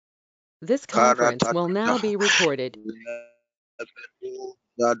This conference will now be recorded.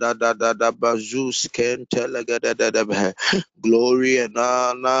 Glory and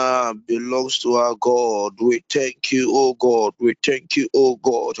honor belongs to our God. We thank you, O God. We thank you, O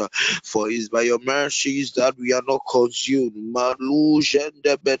God, for it's by your mercies that we are not consumed.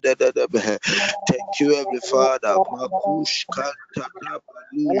 Thank you, Heavenly Father. Makush kanta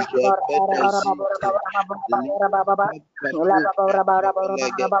baluja bedezite.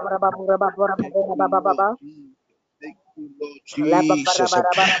 Thank you, Lord Jesus.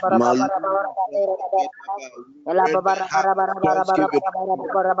 Render heart of thanksgiving unto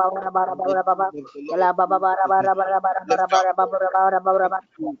you. In the name of the Lord Jesus. Lift up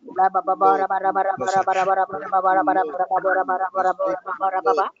your voice. Thank you, Lord Jesus. Thank you, Lord Jesus. Thank you,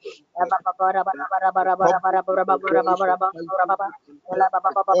 Lord Jesus. The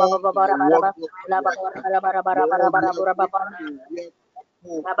humble in the voice of thanksgiving and all my wondrous work.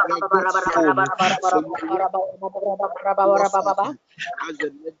 Lord, we are grateful. We are grateful for your love towards us as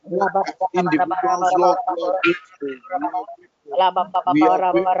a network, as individuals. Lord, we are grateful. We are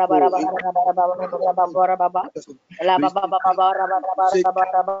grateful in the name of the Lord Jesus. We say thank you. We say thank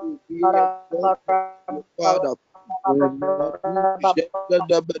you. Be exalted, your Father. Thank you,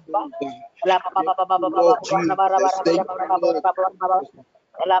 Lord Jesus. Thank you, Lord Jesus.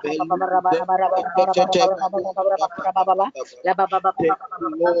 Thank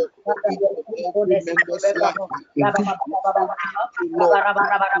you, Lord, for each of every member's life. We say thank you, Lord. Thank you, Lord.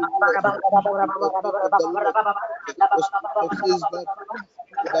 In the name of the Lord Jesus, the scripture says that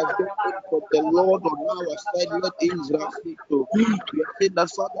should have been for the Lord on our side, let Israel seek to. We are saying that,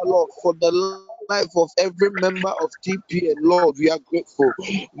 Father Lord, for the life of every member of TPN, Lord, we are grateful.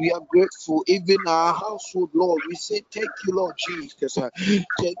 We are grateful. Even our household, Lord, we say thank you, Lord Jesus.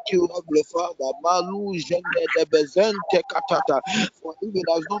 Thank you, Heavenly Father. Malu jende de bezente katata. For if it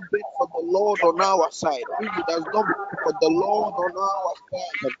has not been for the Lord on our side, if it has not been for the Lord on our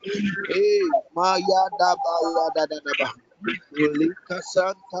side, hey, Maya da ba ya da da da ba. Ulika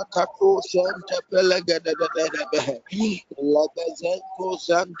Santa Tato Santa Pelegade, Labazento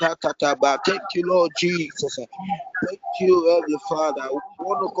Santa Tataba. Thank you, Lord Jesus. Thank you, Heavenly Father. We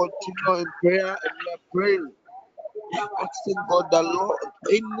want to continue in prayer and we are praying, asking God the Lord,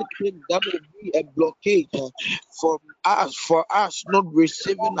 anything that will be a blockade from us, for us not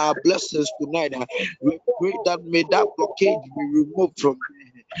receiving our blessings tonight, we pray that may that blockade be removed from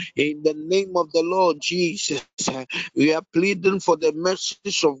in the name of the Lord Jesus. We are pleading for the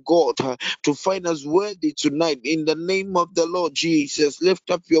message of God to find us worthy tonight. In the name of the Lord Jesus, lift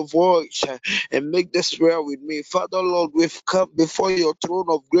up your voice and make this prayer with me. Father, Lord, we've come before your throne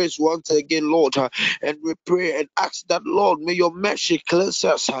of grace once again, Lord, and we pray and ask that, Lord, may your mercy cleanse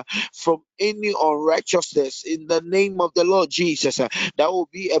us from any unrighteousness. In the name of the Lord Jesus, that will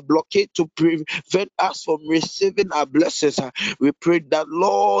be a blockade to prevent us from receiving our blessings. We pray that,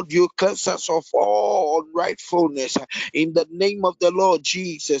 Lord, you cleanse us of all unrightfulness in the name of the Lord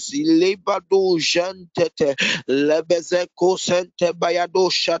Jesus. Ilebado jantete, lebezeko sente bayado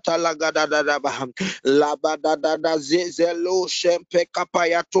shatalagadadadabaham, labadadada zezelo shempe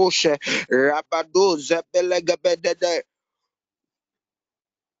kapayatoshe, rabado zebelegabedede.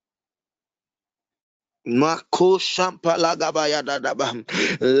 Mako shampalagabaya dadaba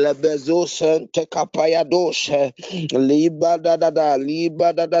lebezo sente kapaya doshe liba dadada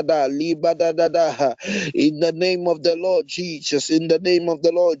liba dadada liba dadada. In the name of the Lord Jesus, in the name of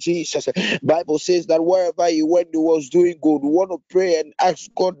the Lord Jesus, Bible says that wherever he went, he was doing good. We want to pray and ask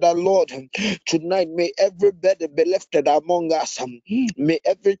God that, Lord, tonight may every burden be lifted among us. May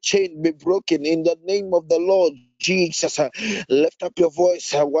every chain be broken in the name of the Lord Jesus. Lift up your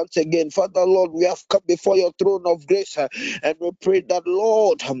voice once again. Father, Lord, we have come before your throne of grace and we pray that,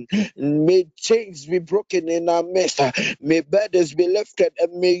 Lord, may chains be broken in our midst, may burdens be lifted,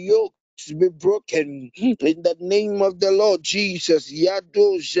 and may yokes be broken in the name of the Lord Jesus.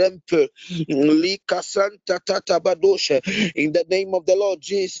 Yado Zempe Lika Santa Tatabadoshe. In the name of the Lord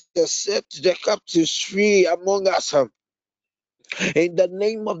Jesus, set the captives free among us. In the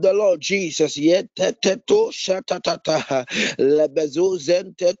name of the Lord Jesus, yeteteto shatatata lebezo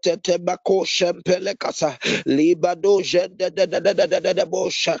zentete bako shempelekasa libado jendedededededede bo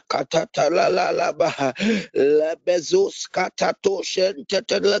shakatata la la la ba lebezo skatato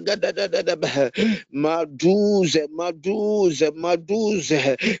shentete legedededede maduze.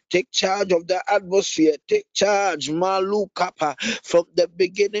 Take charge of the atmosphere. Take charge, Malukapa, from the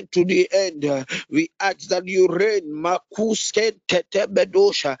beginning to the end. We ask that you reign. Makuske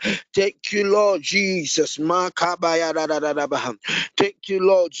tetebedosha. Thank you, Lord Jesus. Makabayadadadadabaha. Thank you,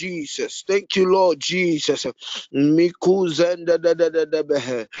 Lord Jesus. Thank you, Lord Jesus.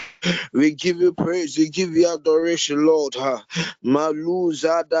 Mikuzendadadadabaha. We give you praise. We give you adoration, Lord.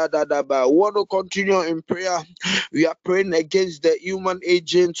 Maluza da da da ba. Want to continue in prayer? We are praying against the human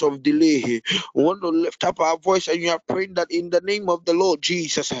agents of delay. We want to lift up our voice and we are praying that in the name of the Lord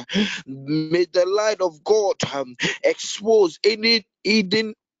Jesus, may the light of God expose any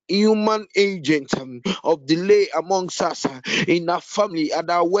hidden human agent of delay amongst us in our family, at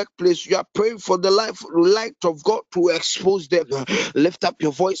our workplace. You are praying for the light of God to expose them. Lift up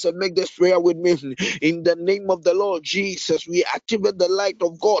your voice and make this prayer with me. In the name of the Lord Jesus, we activate the light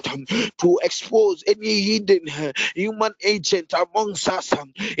of God to expose any hidden human agent amongst us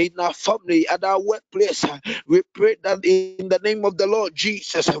in our family, at our workplace. We pray that in the name of the Lord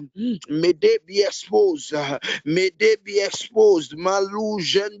Jesus, may they be exposed. May they be exposed. Malu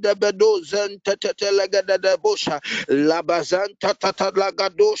jenda bedo zenta tetelegada de bosha. Labazanta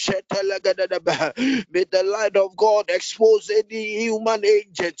tatalagado shetelegada de bah. May the light of God expose any human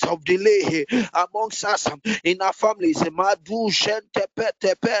agents of delay amongst us in our families. Madu shente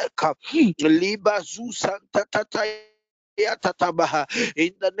petepeka. Liba zu santa tataya.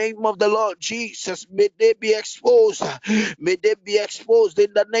 In the name of the Lord Jesus, may they be exposed. May they be exposed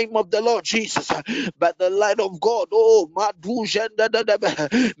in the name of the Lord Jesus by the light of God. Oh,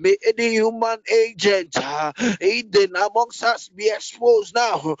 may any human agent hidden amongst us be exposed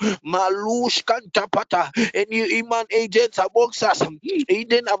now. Malush kantapata. Any human agents amongst us,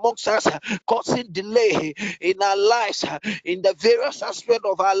 hidden amongst us, causing delay in our lives, in the various aspects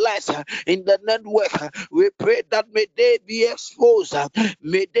of our lives, in the network. We pray that may they be exposed.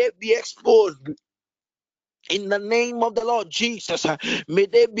 May they be exposed in the name of the Lord Jesus. May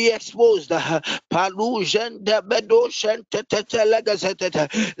they be exposed. Palusion de bedoshan tetelegazet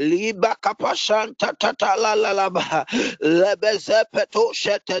liba kapashan tatala lalaba lebezepeto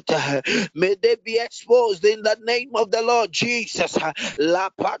shetet. May they be exposed in the name of the Lord Jesus. La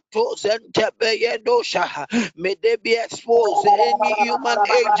patos and tebeyedosha. May they be exposed. Any human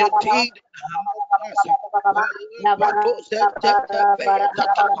agent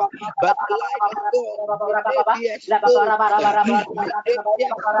but the light of God, may they be exposed. May they be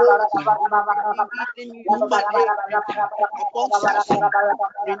exposed. Any hidden human agent amongst us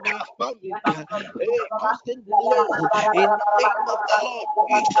in our family, constant delay in the name of the Lord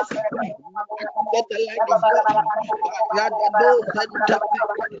Jesus. Let the light of God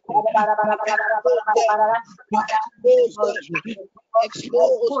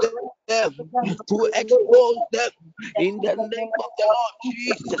expose them, to expose them in the name of the Lord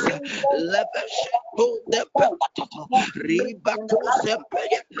Jesus.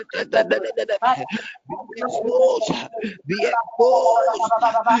 Be exposed.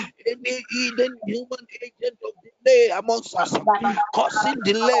 Any hidden human agent of delay amongst us, causing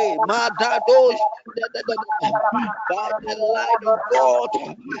delay. Madadosh, by the light of God,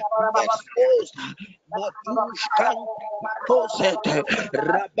 be exposed. Matush Kantoset,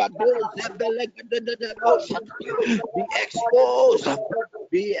 Rabadoze be exposed,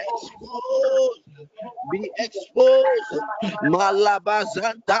 be exposed, be exposed.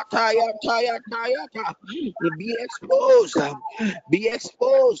 Malabazanta taya taya taya ta. Be exposed, be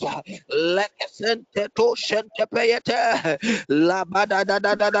exposed. Lekesente to shente peyete. Labada da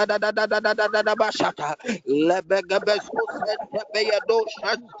da da da da da da da da da da da bashata. Lebegabezo sente peyedo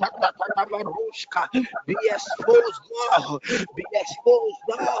shanta ta ta ta barushka. Be exposed now, be exposed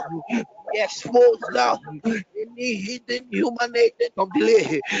now, be exposed now. Any hidden human agent of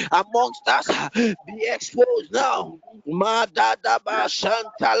delay amongst us, be exposed now. Madada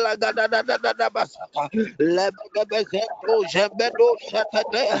bashanta lagada da da da da basata. Lebegabezo jembedo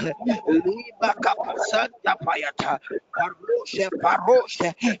shatade. Liba kapasanta payata. Paroshe,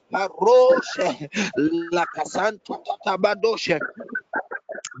 paroshe, paroshe. La casanta tatabadoshe.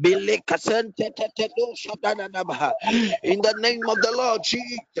 In the name of the Lord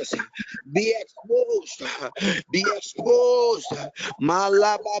Jesus, be exposed, be exposed.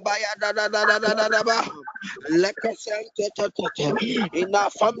 In our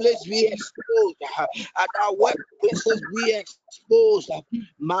families, be exposed. At our workplaces, be exposed.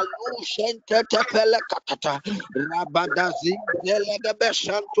 Malushen tetepelekatata. Rabadazi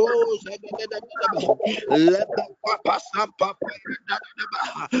delegabeshantos. Lebekapasam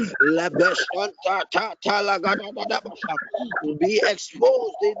be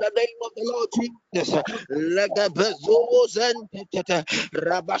exposed in the name of the Lord Jesus.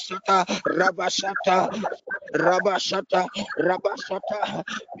 Rabashata, Rabashata, Rabashata, Rabashata,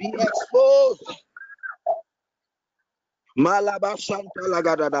 be exposed. Malabashanta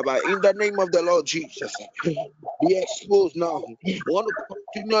lagadadaba. In the name of the Lord Jesus, be exposed now. I want to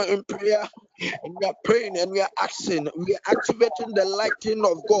continue in prayer. And we are praying and we are asking, we are activating the lightning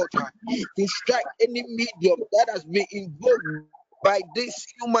of God to strike any medium that has been invoked by these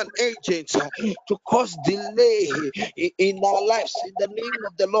human agents to cause delay in our lives. In the name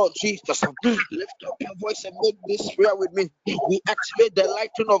of the Lord Jesus, lift up your voice and make this prayer with me. We activate the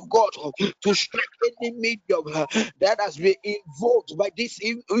lightning of God to strike any medium that has been invoked by these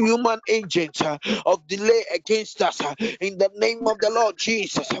human agents of delay against us. In the name of the Lord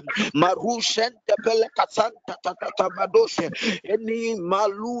Jesus, Marushen Tepele Kasanta Tatabadoshe, any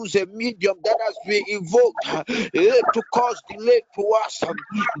maluse medium that has been invoked to cause delay to us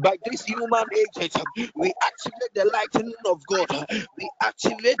by these human agents, we activate the lightning of God. We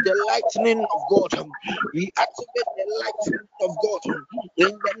activate the lightning of God. We activate the lightning of God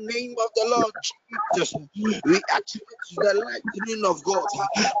in the name of the Lord Jesus. We activate the lightning of God.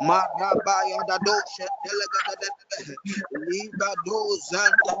 Marabaya da doshe telegadadadada. Liba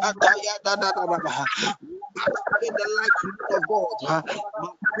dozan tataya da da da da. Activate the lightning of God.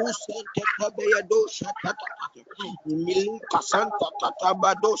 Makusen tetabeya dosha tatatata. Milika santa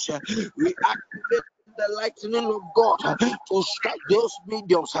tatabadosha. We activate the lightning of God to strike those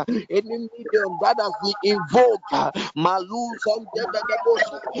mediums, any medium that has been invoked, Malus and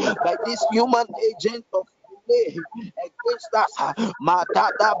by this human agent of delay against us.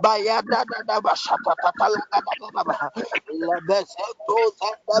 Madada baya da da da ba shata ta ta la ga da ga da ba. Lebeseto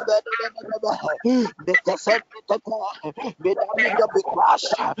zanda ba da da da ba. Bekeset ta ta. May that medium be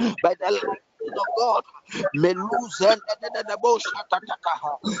crushed by the lightning of God. Meluzen da da da da bo shata ta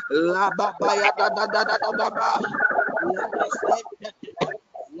ta. La ba ba ya da da da da da da ba. Lebeset ta ta.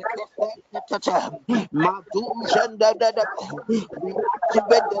 We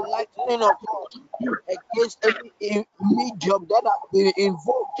activate the lightning of God against any medium that has been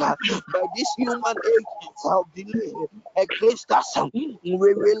invoked by these human agents of delay against us. We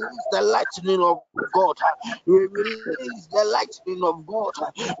release the lightning of God. We release the lightning of God.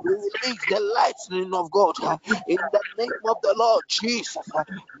 We release the lightning of God in the name of the Lord Jesus.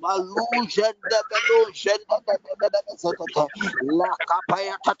 Malujen de belujen La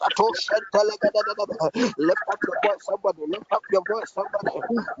kapaya tatato shentele. Lift up your voice, somebody. Lift up your voice, somebody.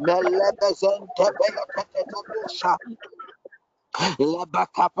 Melebezente beya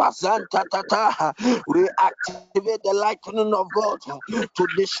we activate the lightning of God to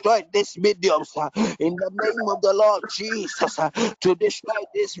destroy these mediums in the name of the Lord Jesus, to destroy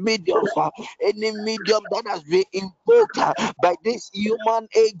these mediums, any medium that has been invoked by these human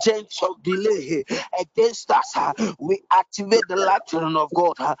agents of delay against us. We activate the lightning of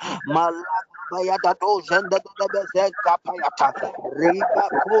God. Malagabaya doja and the bezek kapayata. Riba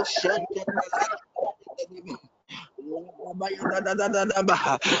koshente.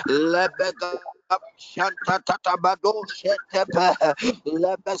 Lebega Shanta Tatabado Shetepe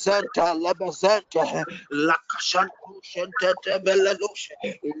Lebezente Lakashantu Shente Belelush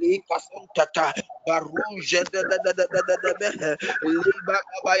Lika Santata Baruja Liba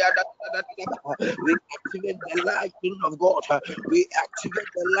we activate the lightning of God. We activate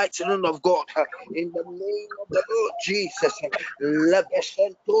the lightning of God in the name of the Lord Jesus.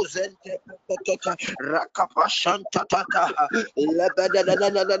 Lebesento Zente Rakapashanta Tata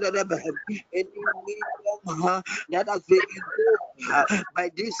any medium that has been invoked by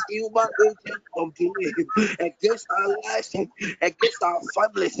this human agent of delay against our lives, against our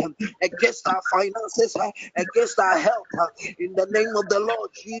families, against our finances, against our health. In the name of the Lord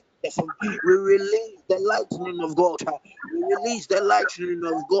Jesus, we release the lightning of God. We release the lightning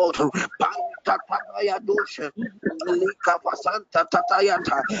of God. Likapasanta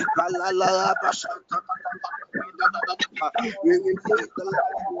tatayata, kalala basanta. We release the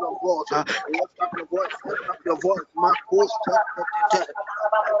lightning of God. Lift up your voice, lift up your voice. Marcos,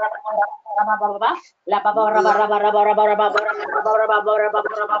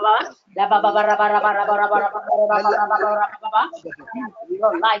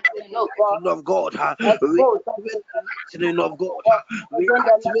 of God. We activate the lightning of God. We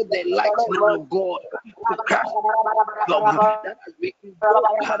activate the lightning of God to cast that has been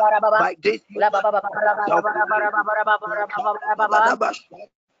invoked by this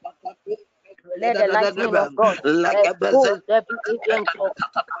let the lightning of God expose every agent of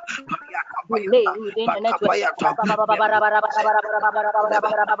delay within the network.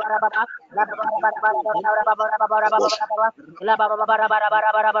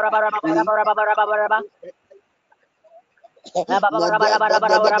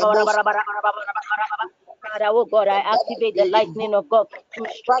 Father, oh God, I activate the lightning of God to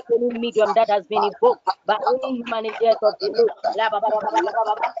strike any medium that has been invoked by any humanitarian of delay.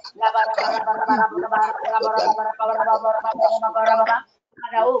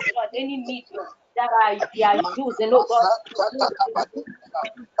 Father, oh God, any medium that they are using, oh God, to do that medium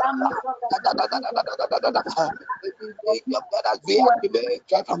that they are using that has been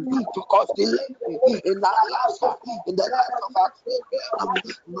activated to cause delay in our lives, in the life of our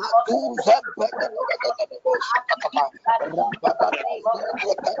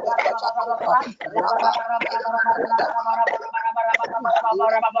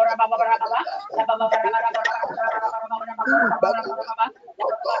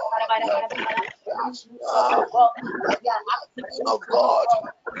of God,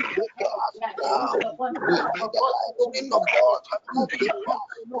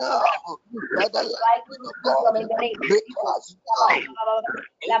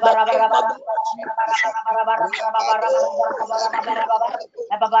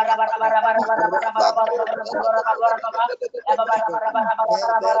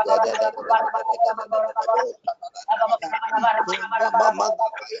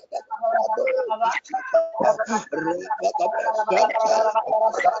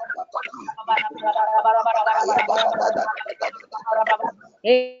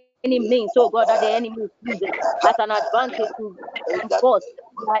 any means, so God, that the enemy is using as an advantage to enforce,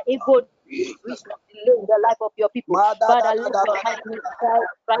 you are able to delay in the life of your people. Father, let your lightning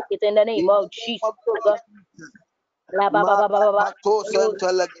strike it in the name of Jesus. La ba ba ba ba ba ba.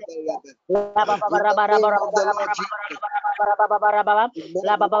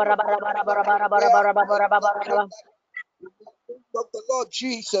 Of the Lord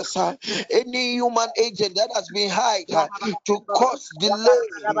Jesus, any human agent that has been hired to cause delay,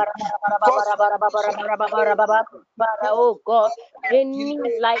 oh God, any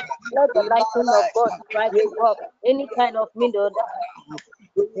light, let the lightning of God strike you up. Any kind of window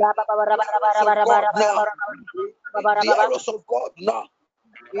the arrows of God now,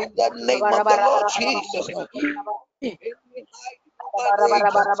 in the name of the Lord Jesus.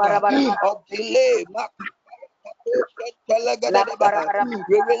 Of delay,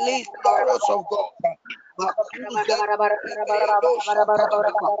 we release the arrows of God.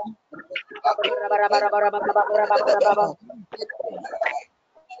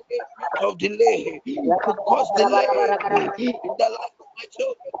 Of delay to cause delay in the life of my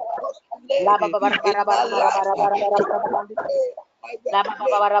children, cause delay in my life,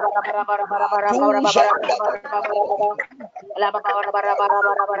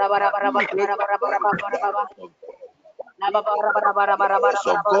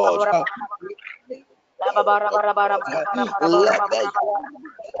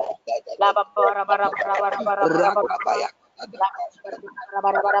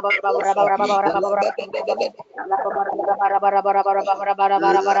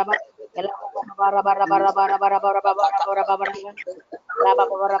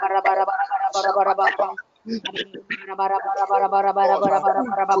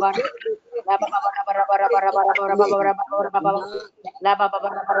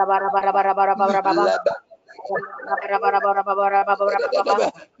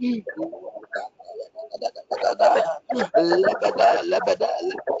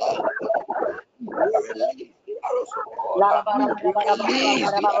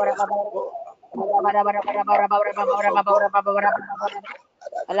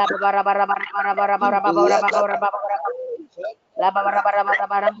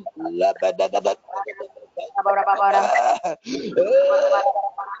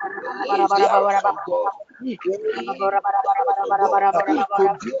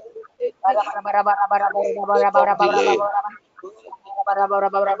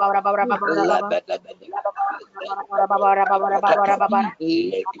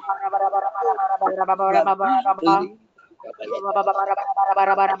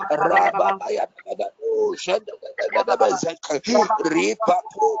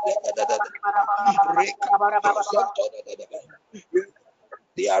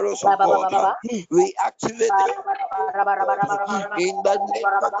 the arrows of God, we activate in the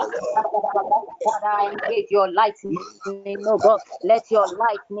name of the Lord. Father, I engage your lightning, oh God. Let your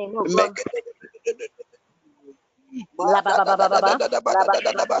lightning, oh God. La ba ba ba ba ba ba. La ba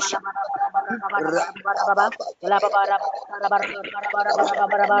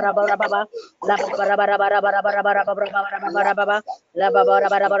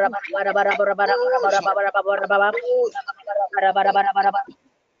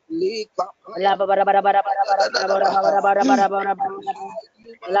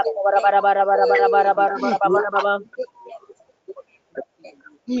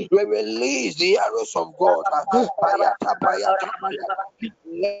we release the arrows of God.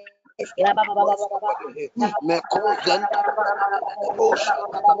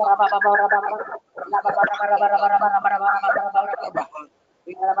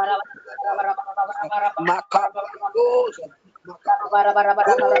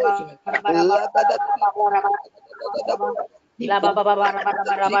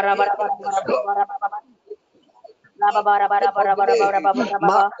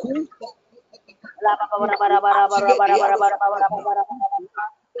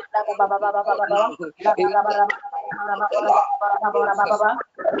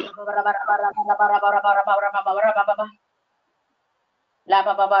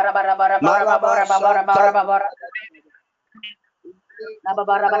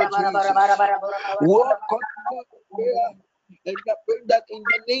 And I pray that in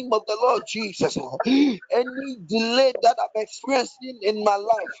the name of the Lord Jesus, any delay that I'm experiencing in my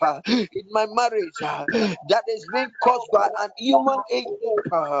life, in my marriage, that is being caused by an human agent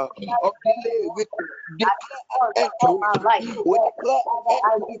of delay, we declare an end to it. We declare an end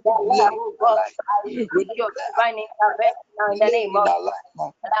to every delay in our life. We declare an end in the name of our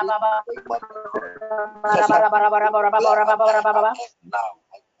life. Now.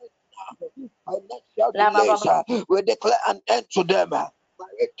 Financial delays, we declare an end to them.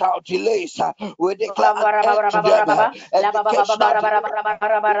 Marital delays, we declare an end to them. Educational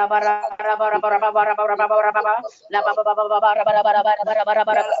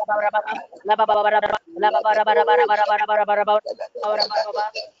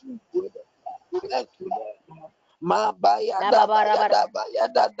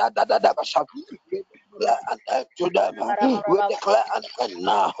to them. We declare an end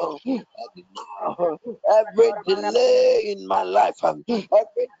now. Every delay in my life,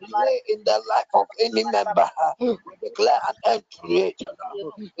 every delay in the life of any member, we declare an end to it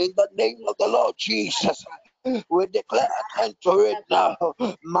in the name of the Lord Jesus. We declare an end to it now.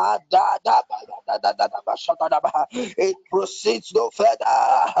 It proceeds no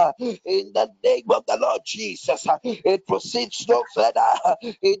further in the name of the Lord Jesus. It proceeds no further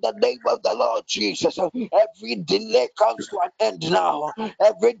in the name of the Lord Jesus. Every delay comes to an end now.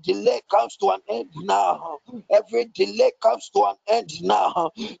 Every delay comes to an end now. Every delay comes to an end now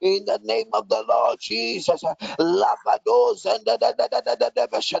in the name of the Lord Jesus. Labados and the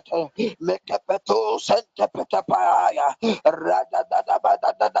Mekepetos and Tepetapaya.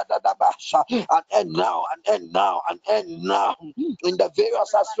 And end now, and end now, and end now in the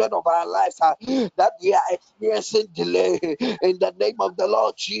various aspects of our lives that we are experiencing delay in the name of the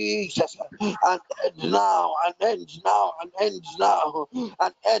Lord Jesus. And end now, and end now, and end now,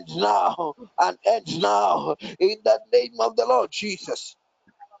 and end now, and end now in the name of the Lord Jesus.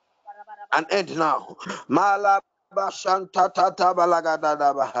 And end now. Bashantatata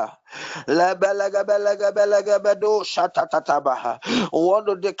balagadadabaha. Lebelegebelegebelegebe shatatatabaha. I want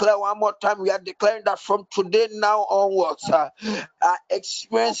to declare one more time. We are declaring that from today now onwards, I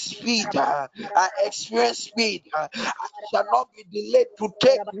experience speed. I experience speed. I shall not be delayed to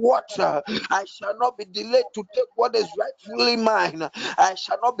take what I shall not be delayed to take what is rightfully mine. I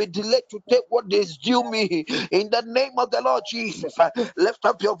shall not be delayed to take what is due me. In the name of the Lord Jesus, lift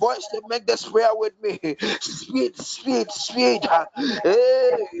up your voice and make this prayer with me. Speed, speed, speed.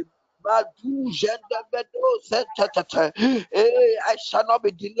 Hey. I shall not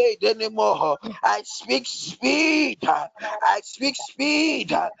be delayed anymore. I speak speed. I speak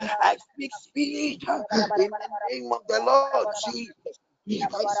speed. I speak speed in the name of the Lord Jesus.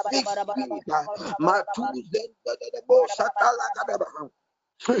 I speak speed.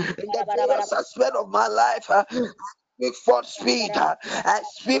 In the various aspect of my life, speak for speed. I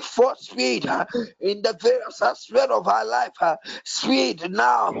speak for speed in the various aspect of our life. Speed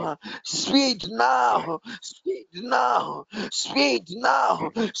now, speed now, speed now, speed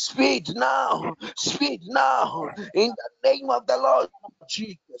now, speed now, speed now. In the name of the Lord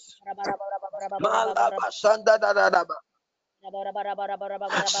Jesus.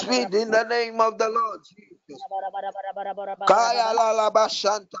 Speed in the name of the Lord Jesus.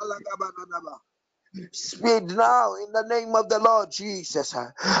 Speed now in the name of the Lord Jesus.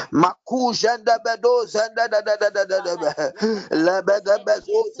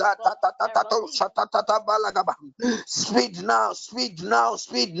 Speed now, speed now,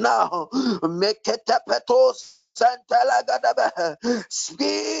 speed now. Make it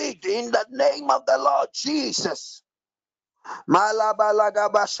speed in the name of the Lord Jesus. We want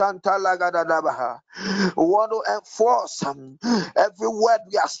to enforce every word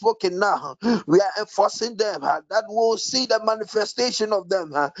we are spoken now. We are enforcing them that we'll see the manifestation of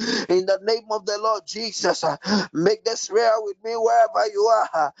them in the name of the Lord Jesus. Make this prayer with me wherever you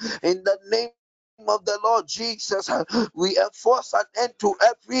are in the name of the Lord Jesus, we enforce an end to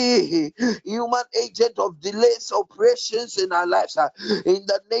every human agent of delays, operations in our lives. In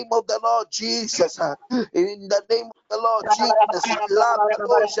the name of the Lord Jesus, in the name of the Lord Jesus,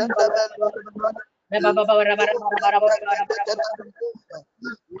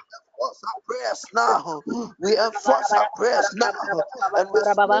 we enforce our prayers now. We enforce our prayers now, and we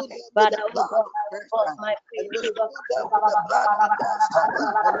seal them with the blood of Christ, and we seal them with the blood of Christ,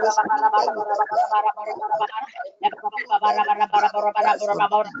 and we seal them with the blood of Christ, and we seal them with the blood of Christ,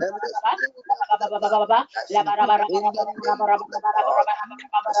 and we seal them with the blood of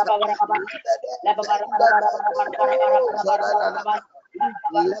Christ. In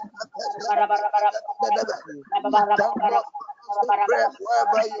the name of the Lord Jesus, thank God for answering prayers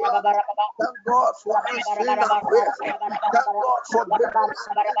wherever you are. Thank God for answering our prayers. Thank God for bringing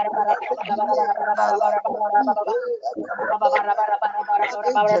an end to every delay in our life.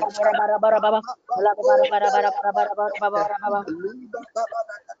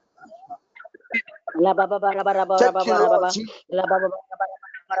 Thank you, Lord Jesus.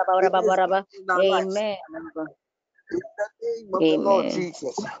 Amen. In the name of the Lord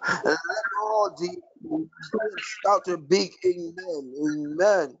Jesus, let all the students shout a big amen.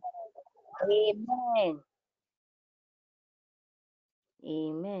 Amen. Amen.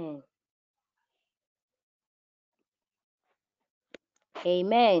 Amen.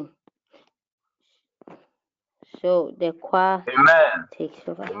 Amen. So the choir takes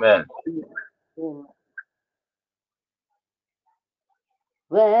over. Amen.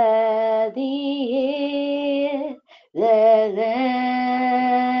 Worthy is the Lamb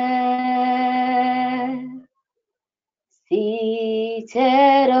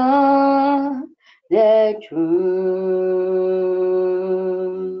seated on the throne.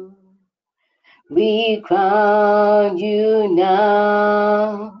 We crown you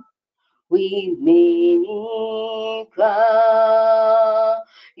now with many crowns.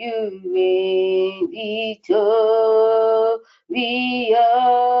 You reign victorious.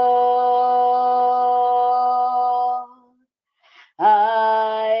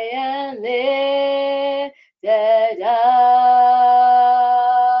 I am lifted up,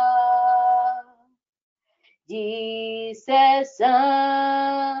 Jesus,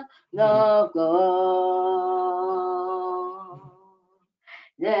 Son of God,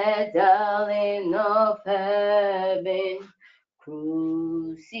 the darling of heaven,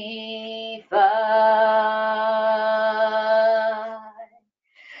 crucified.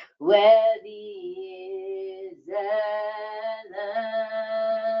 Worthy is the Lamb,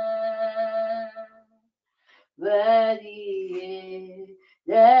 worthy is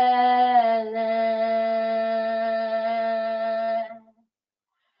the Lamb,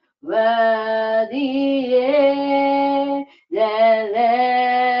 worthy is the Lamb,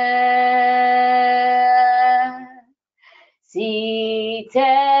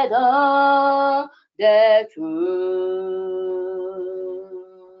 seated on the throne.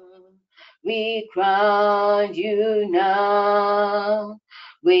 We crown you now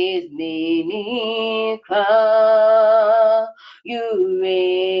with many crowns. You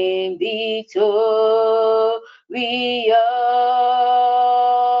reign victorious.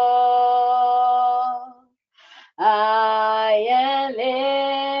 I am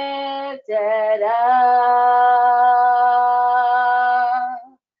lifted up,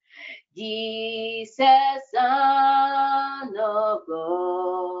 Jesus, Son of God,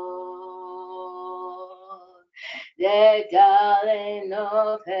 the darling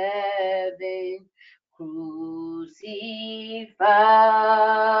of heaven, crucified.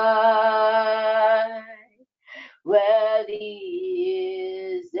 Worthy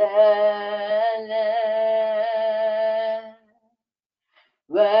is the Lamb,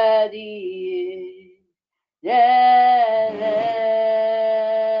 worthy is the Lamb.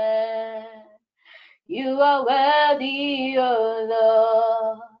 You are worthy,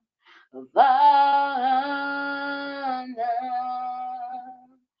 O Lord, of honor.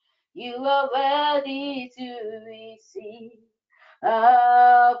 You are worthy to receive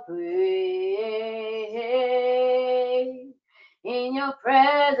our praise. In your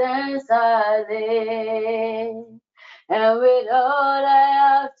presence I live, and with all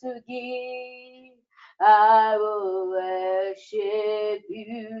I have to give, I will worship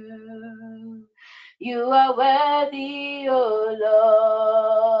you. You are worthy, O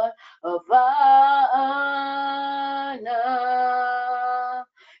Lord, of honor.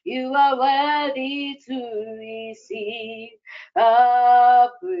 You are worthy to receive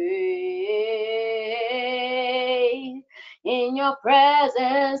our praise. In your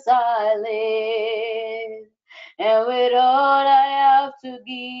presence I live, and with all I have to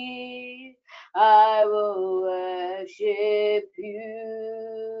give, I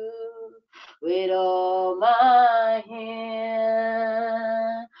with all my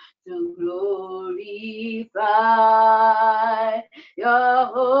hand to glorify your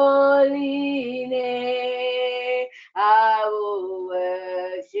holy name. I will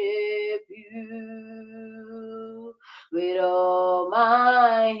worship you with all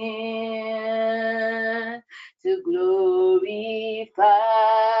my hand to glorify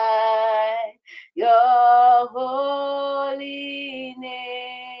your holy name.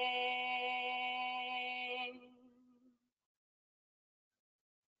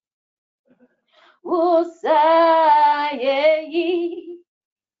 Usaye,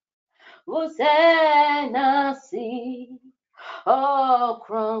 usenasi, oh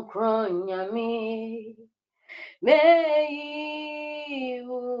kron kron yami, mei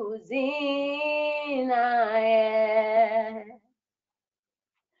uzinaye.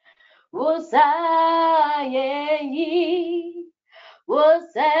 Usaye,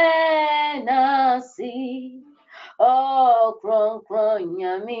 usenasi, oh kron kron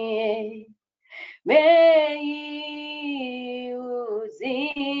yami, mei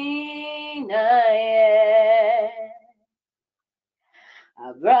uzinaye.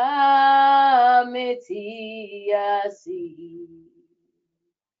 Abraham etiasi,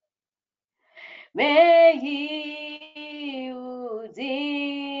 mei uzinaye.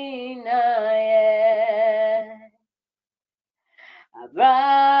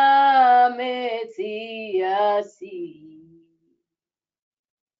 Abraham etiasi,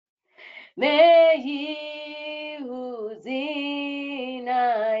 mei uzinaye.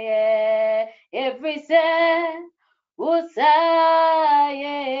 Every set usaye,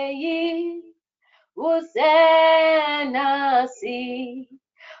 usenasi,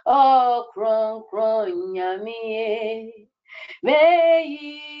 oh kron kron yamie,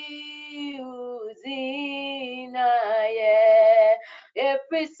 mei uzinaye.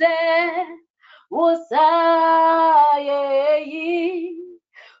 Every set usaye,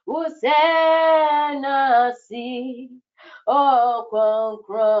 usenasi, oh kron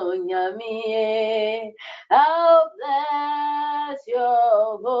kron yamie. I'll bless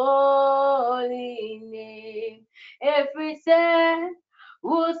your holy name. Every set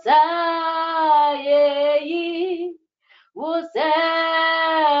usaye,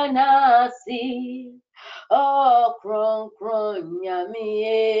 usenasi, oh kron kron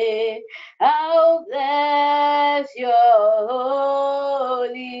yamie. I'll bless your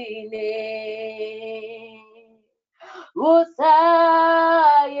holy name. Usaye,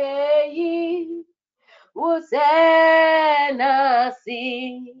 usenasi,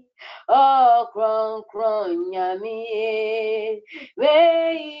 oh kron kron yamie,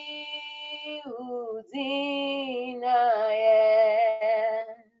 wei uzinaye.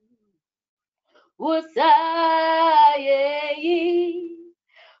 Usaye,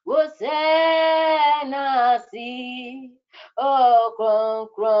 usenasi, oh kron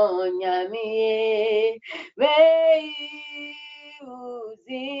kron yamie, wei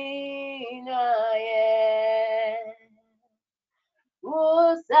uzinaye.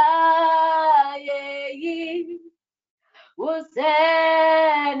 Usaye,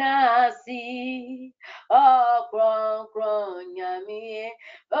 usenasi, oh kron kron yamie.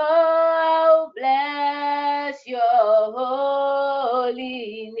 Oh, bless your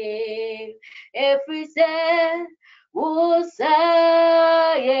holy name. If we say usaye,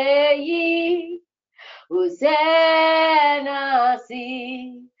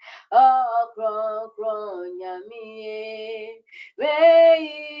 usenasi, oh kron kron yamie,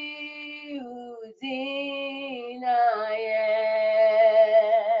 wei uzinaye.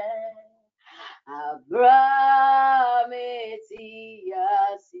 Abraham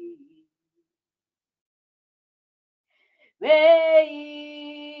etiasi,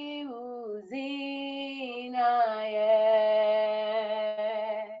 mei uzinaye.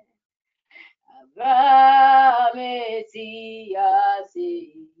 Abraham etiasi,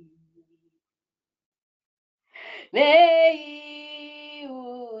 mei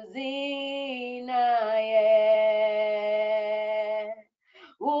uzinaye.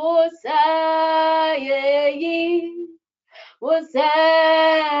 Usaye, usenasi,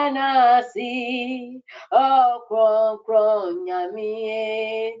 oh kron kron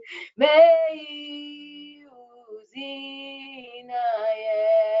yamie, mei uzinaye.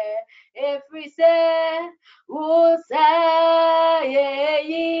 Every say usaye,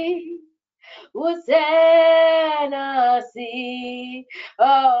 usenasi,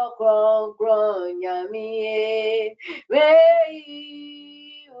 oh kron kron yamie,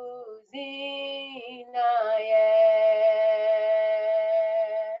 wei uzinaye.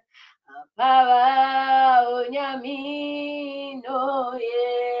 Apawa onyamino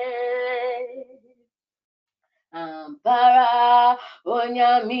ye, Ampara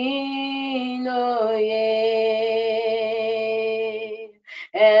onyamino ye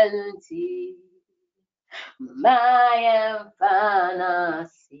enti Mayan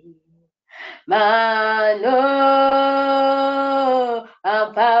fanasi Mano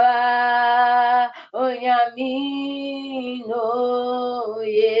Ampara onyamino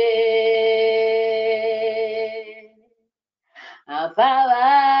ye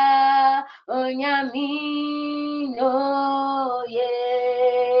Ampara onyamino ye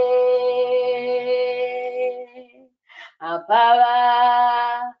Ampara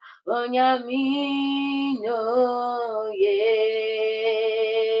onyamino ye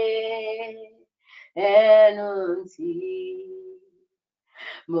enunti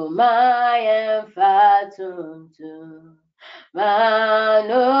Mumaya fatuntum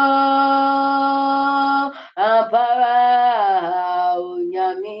Mano Ampara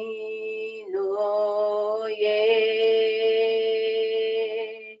onyamino ye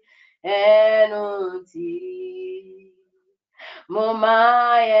enunti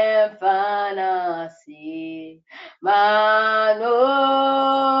Mumaya fanasi Mano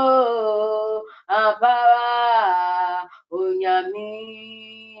Ampara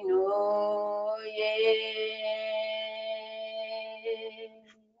onyamino ye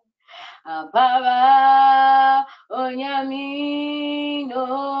Ampara onyamino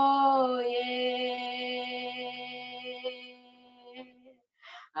ye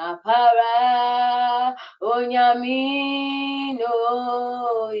Ampara onyamino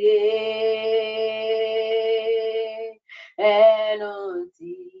ye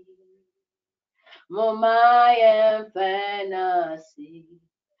enunti Mumaya fanasi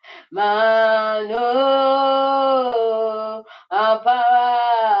Mano Ampara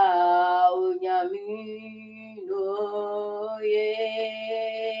onyamino ye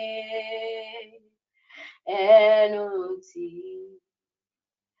enunti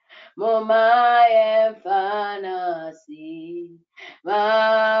Mumaya fanasi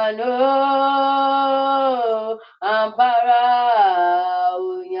Mano Ampara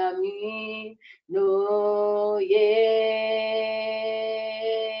onyamino ye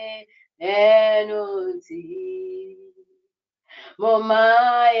enunti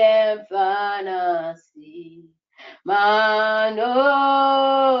Mumaya fanasi Mano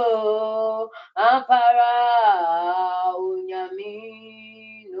Ampara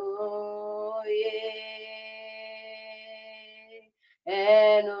onyamino ye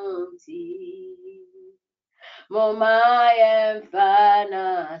enunti Mumaya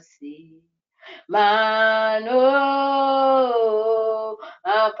fanasi Mano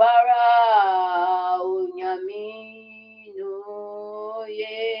Ampara onyamino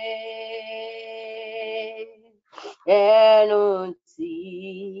ye enunti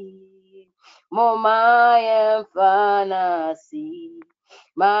Mumaya fanasi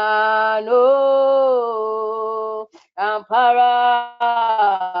Mano Ampara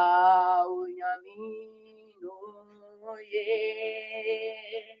onyamino ye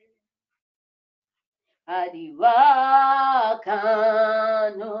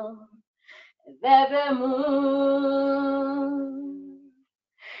Adiwakano Bebemu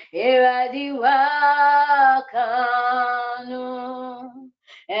Adiwakano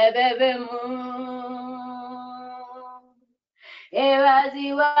Bebemu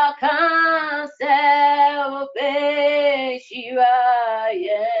Adiwakanse Obe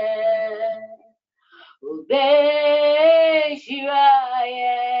Shiraye Ube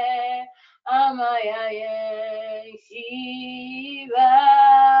Shiraye Amayaye Shiva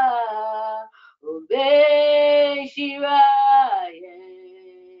Ube Shiraye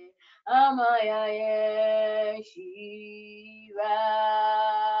Amayaye Shiva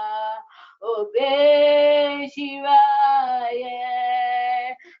Ube Shiraye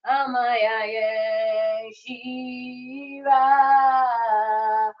Amayaye Shiva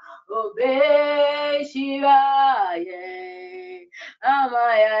Obe Shiraye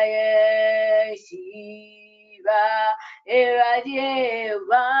Amayaye Shiva Eradie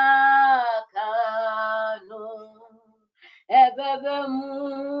Wakano Ebebemu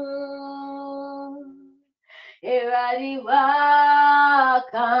Eradi Wakano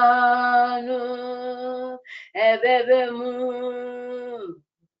Ebebemu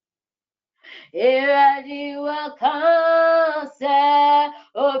Eradi Wakanse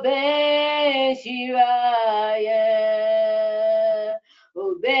Obe Shiraye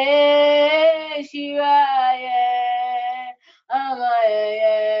Obe Shiraye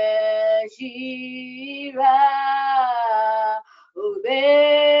Amaye Shira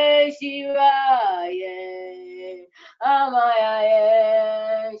Obe Shiraye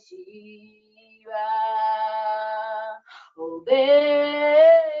Amaye Shira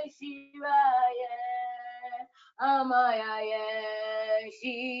Shiraye, Amayaye,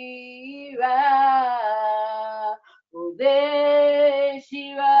 Shira, Ube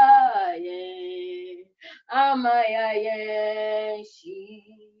Shiraye, Amayaye,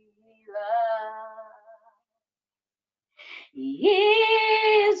 Shira. He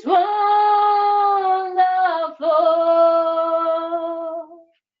is wonderful.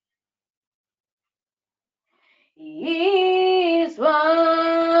 He is wonderful.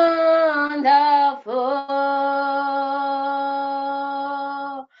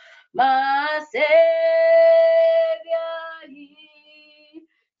 My Savior, He is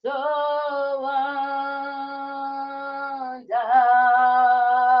so wonderful.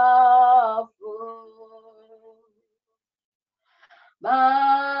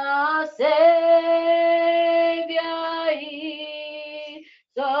 My Savior is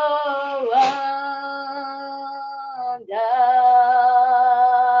so wonderful.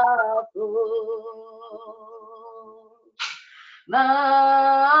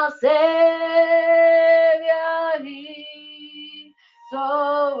 My Savior is so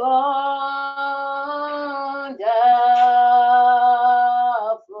wonderful.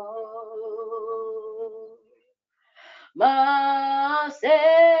 My Savior,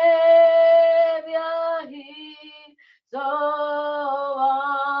 He so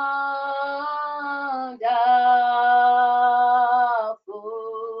wonderful.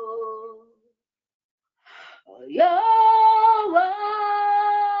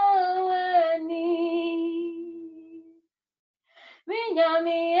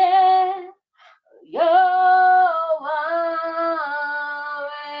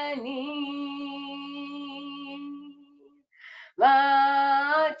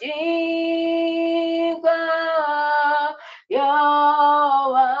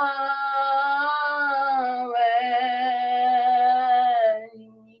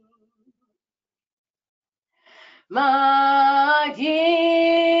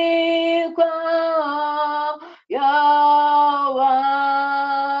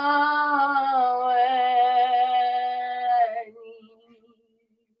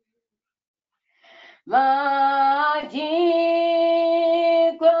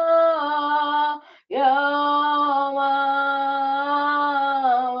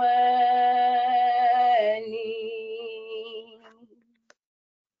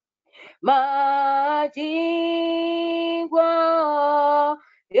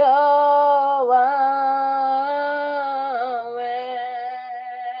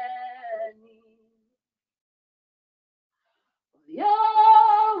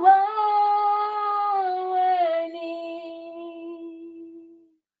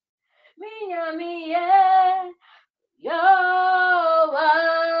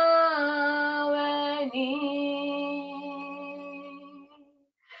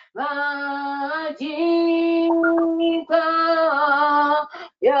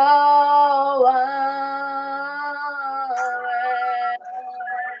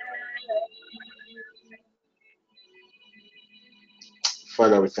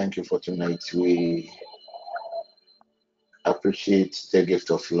 Father, we thank you for tonight. We appreciate the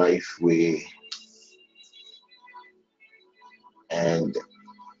gift of life. And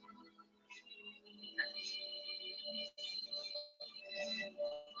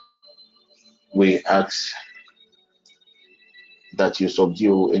we ask that you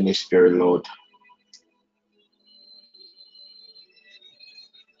subdue any spirit, Lord,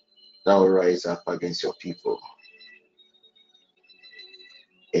 that will rise up against your people.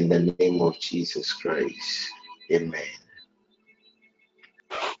 In the name of Jesus Christ. Amen.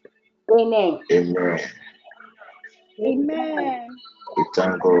 Amen. Amen. Amen. We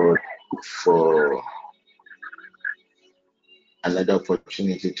thank God for another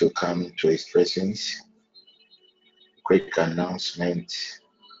opportunity to come to His presence. Quick announcement.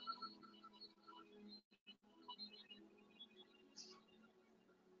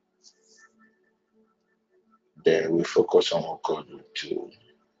 Then we focus on what God will do.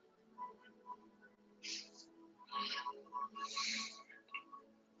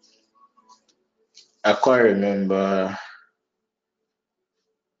 I can't remember,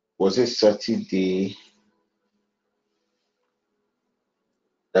 was it Saturday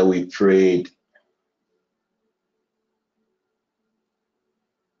that we prayed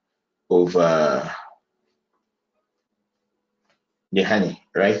over the honey,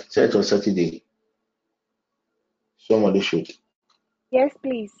 right? So it was Saturday. Somebody should. Yes,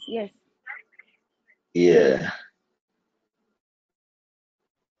 please. Yes. Yeah.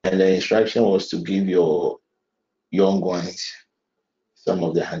 And the instruction was to give your young ones some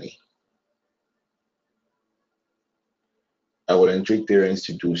of the honey. will entreat parents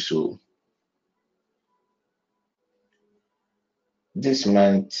to do so. This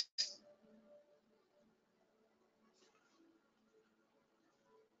month,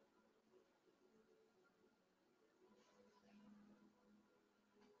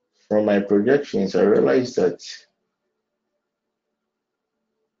 from my projections, I realized that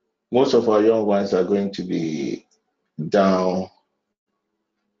most of our young ones are going to be down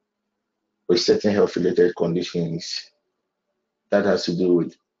with certain health related conditions that has to do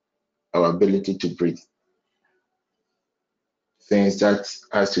with our ability to breathe, things that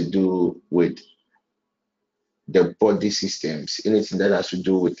has to do with the body systems, anything that has to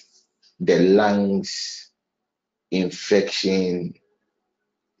do with the lungs, infection,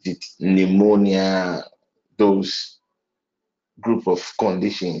 pneumonia, those group of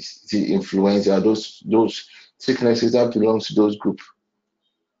conditions, the influenza, those sicknesses that belongs to those group.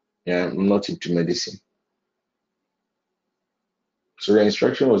 Yeah, I'm not into medicine. So the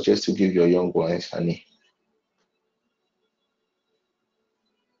instruction was just to give your young ones honey.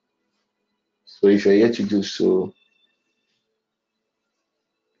 So if you're yet to do so,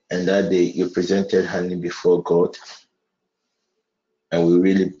 and that day you presented honey before God, and we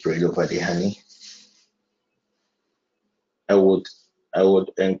really prayed over the honey, I would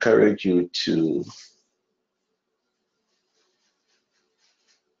encourage you to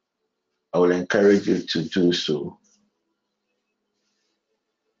do so.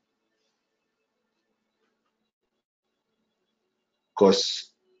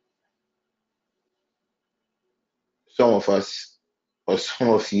 Because some of us or some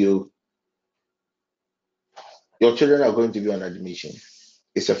of you, your children are going to be on admission.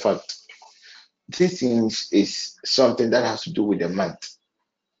 It's a fact. These things is something that has to do with the month.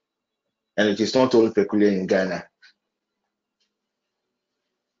 And it is not only peculiar in Ghana.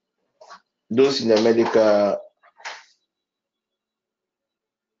 Those in the medical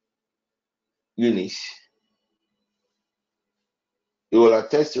units, you will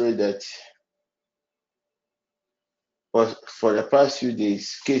attest to it that for the past few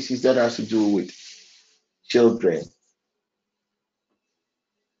days, cases that has to do with children,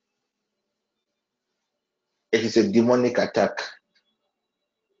 it is a demonic attack.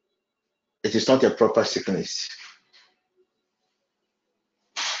 It is not a proper sickness.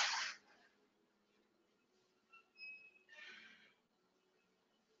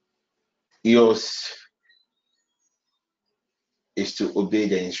 Yours is to obey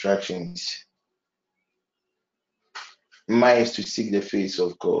the instructions. Mine is to seek the face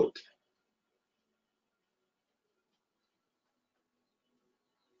of God.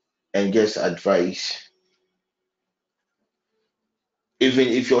 And get advice. Even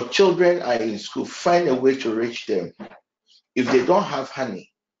if your children are in school, find a way to reach them. If they don't have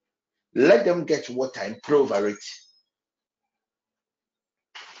honey, let them get water and pray over it.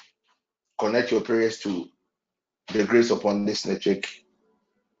 Connect your prayers to the grace upon this network.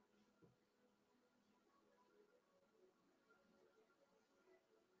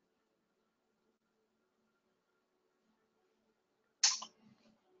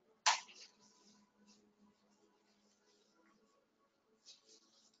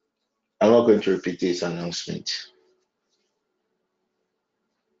 I'm not going to repeat this announcement.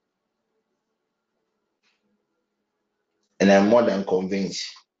 And I'm more than convinced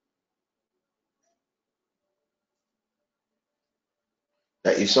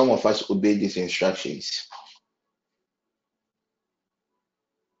that if some of us obey these instructions,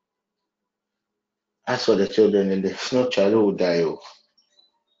 as for the children, and there's no child who will die,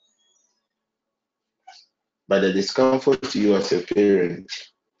 but the discomfort to you as a parent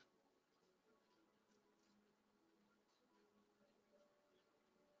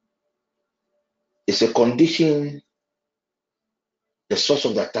is a condition. The source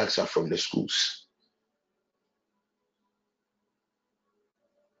of the attacks are from the schools.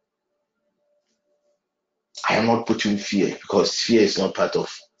 I am not putting fear because fear is not part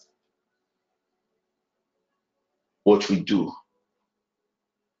of what we do.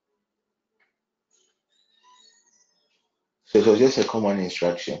 So it was just a common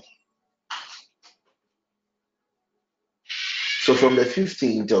instruction. So from the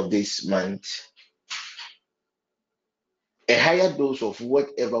 15th of this month, a higher dose of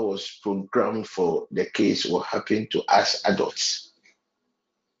whatever was programmed for the case will happen to us adults.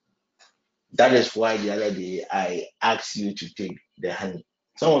 That is why the other day I asked you to take the honey.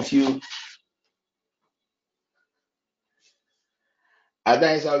 Some of you, at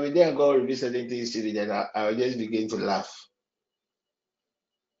times I'll be there and go review certain things to you, then I'll just begin to laugh.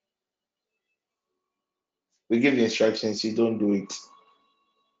 We give instructions, you don't do it.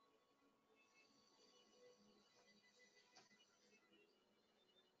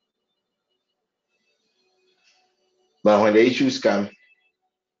 But when the issues come,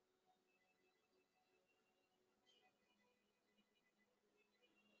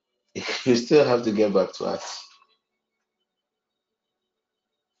 you still have to get back to us.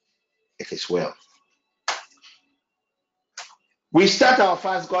 It is well. We start our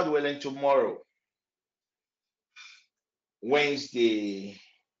fast, God willing, tomorrow, Wednesday,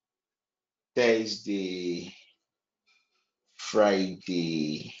 Thursday,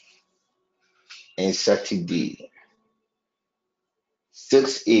 Friday, and Saturday,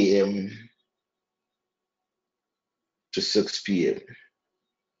 6 a.m. to 6 p.m.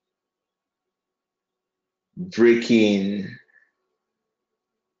 Breaking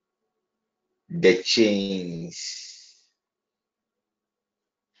the chains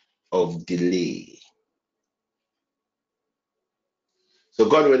of delay. So,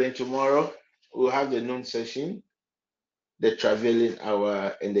 God willing, tomorrow we'll have the noon session, the traveling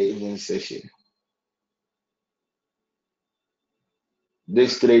hour, and the evening session.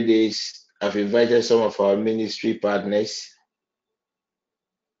 These 3 days, I've invited some of our ministry partners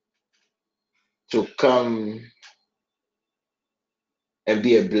to come and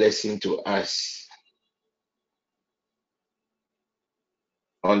be a blessing to us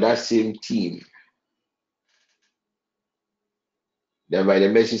on that same team. That by the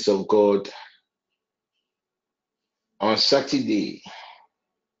mercies of God, on Saturday,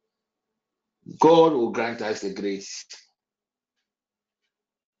 God will grant us the grace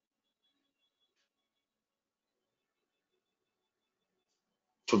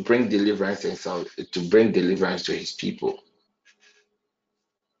to bring deliverance to His people.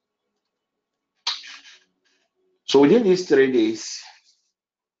 So within these 3 days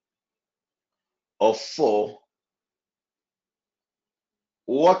or 4,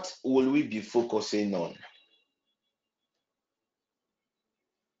 what will we be focusing on?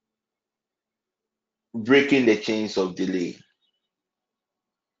 Breaking the chains of delay.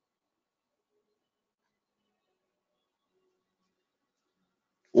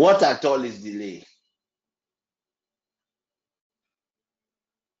 What at all is delay?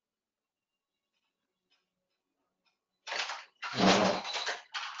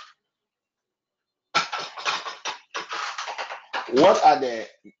 What are the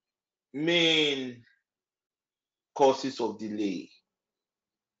main causes of delay?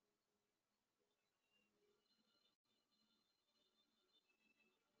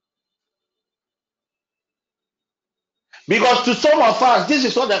 Because to some of us, this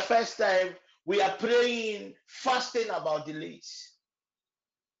is not the first time we are praying, fasting about delays.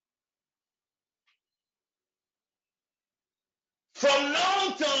 From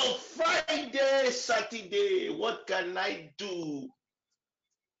now till Friday, Saturday, what can I do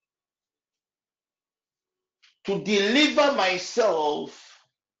to deliver myself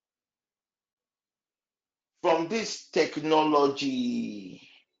from this technology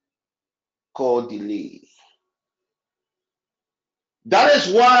called delay? That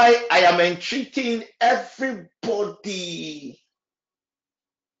is why I am entreating everybody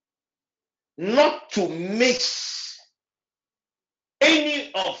not to miss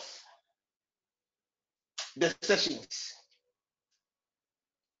any of the sessions.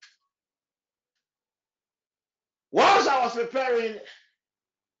 Whilst I was preparing,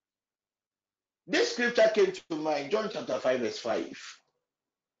 this scripture came to mind, John chapter 5, verse 5.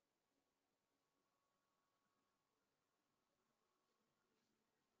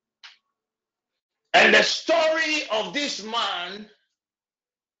 And the story of this man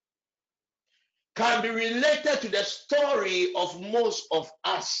can be related to the story of most of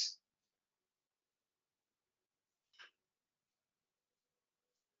us.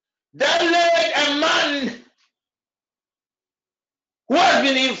 There lay a man who has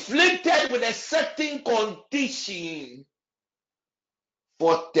been inflicted with a certain condition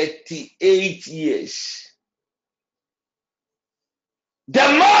for 38 years. The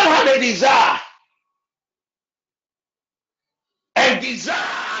man had a desire, and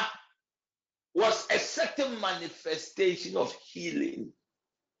desire was a certain manifestation of healing.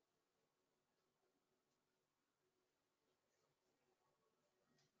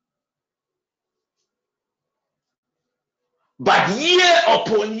 But year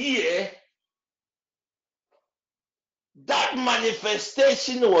upon year, that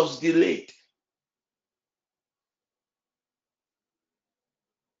manifestation was delayed.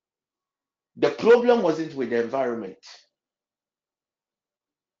 The problem wasn't with the environment.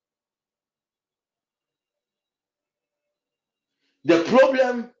 The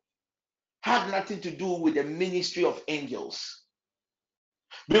problem had nothing to do with the ministry of angels.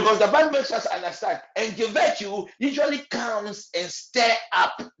 Because the Bible makes us understand, angel virtue usually comes and stir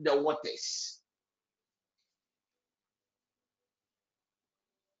up the waters.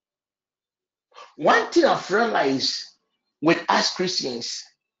 One thing I've realized with us Christians,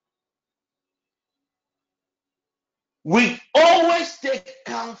 we always take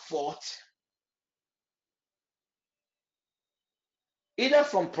comfort either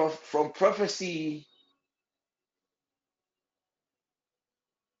from prophecy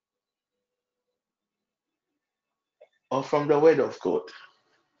or from the word of God.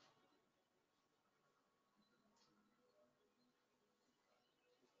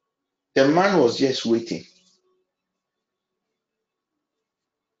 The man was just waiting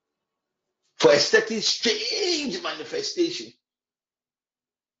for a certain strange manifestation.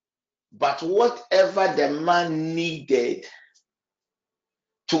 But whatever the man needed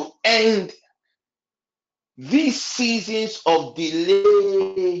to end these seasons of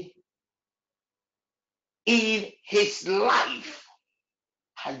delay in his life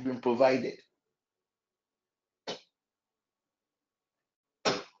has been provided.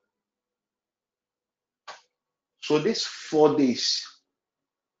 So these 4 days,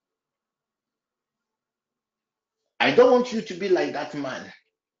 I don't want you to be like that man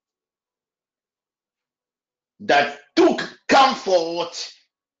that took comfort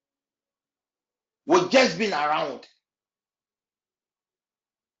with just being around.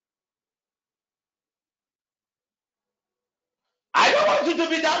 I don't want you to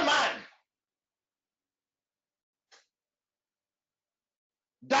be that man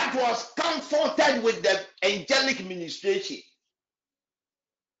that was comforted with the angelic ministration,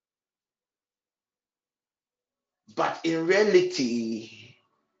 but in reality,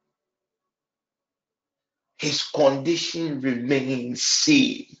 his condition remains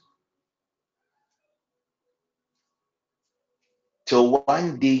same. Till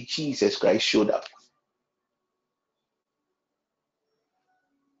one day Jesus Christ showed up.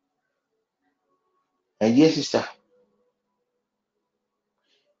 And yes, sister,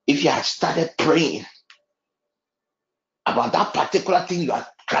 if you had started praying about that particular thing you are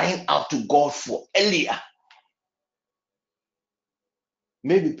crying out to God for earlier,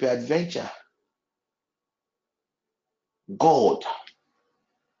 maybe peradventure, God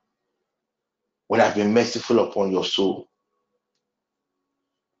would have been merciful upon your soul.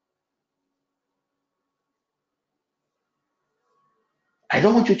 I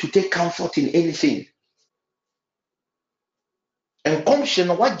don't want you to take comfort in anything. And commission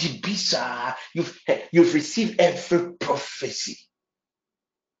what Jibisa, you've received every prophecy.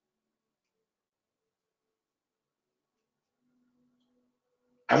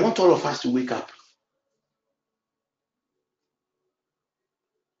 I want all of us to wake up.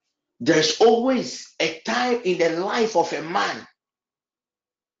 There's always a time in the life of a man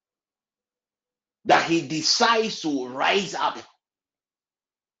that he decides to rise up.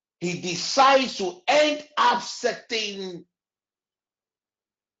 He decides to end up certain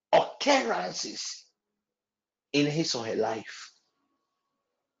occurrences in his or her life.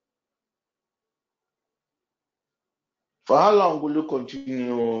 For how long will you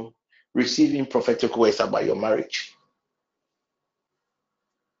continue receiving prophetic words about your marriage?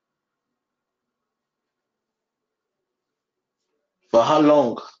 For how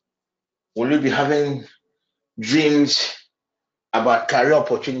long will you be having dreams about career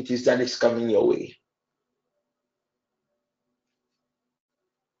opportunities that is coming your way?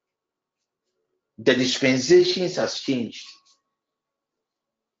 The dispensations has changed.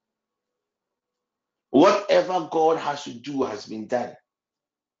 Whatever God has to do has been done.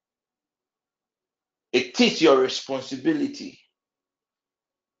 It is your responsibility.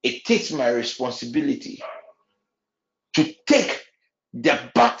 It is my responsibility to take the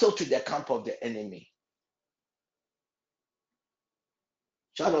battle to the camp of the enemy.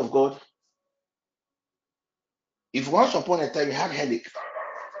 Child of God, if once upon a time you had headache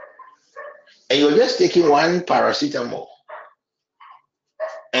and you're just taking one paracetamol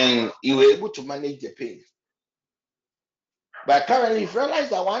and you were able to manage the pain, but currently you've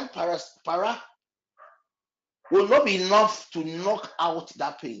realized that one para will not be enough to knock out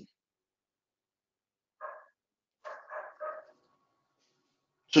that pain.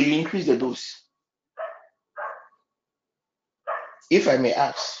 So you increase the dose. If I may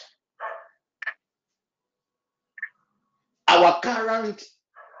ask, our current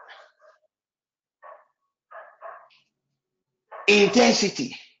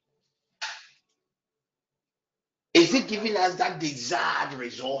intensity, is it giving us that desired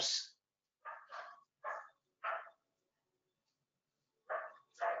resource?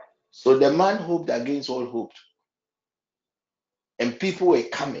 So the man hoped against all hope, and people were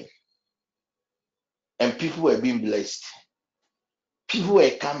coming, and people were being blessed. People were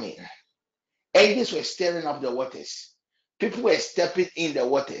coming. Angels were stirring up the waters. People were stepping in the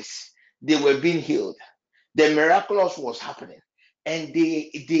waters. they were being healed. The miraculous was happening. And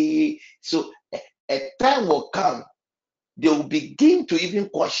so a time will come, they will begin to even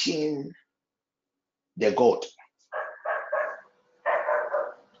question their God,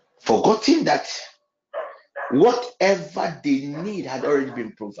 forgetting that whatever they need had already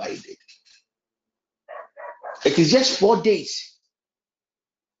been provided. It is just 4 days.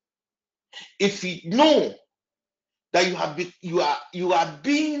 If you know that you are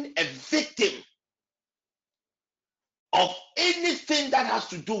being a victim of anything that has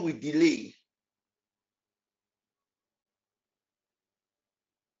to do with delay,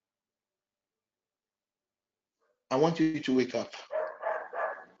 I want you to wake up.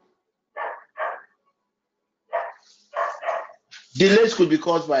 Delays could be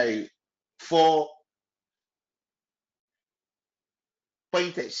caused by 4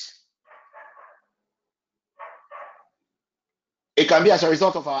 pointers. It can be as a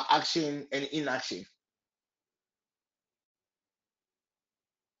result of our action and inaction.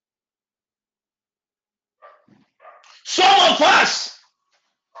 Some of us,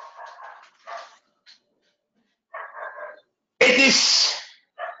 it is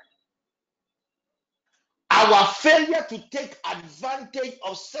our failure to take advantage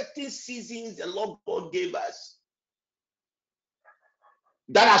of certain seasons the Lord God gave us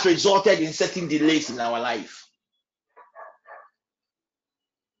that has resulted in certain delays in our life.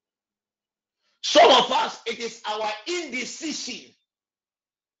 Some of us, it is our indecision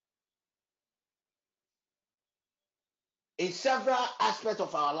in several aspects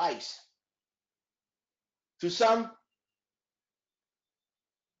of our lives. To some,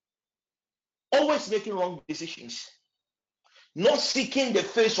 always making wrong decisions, not seeking the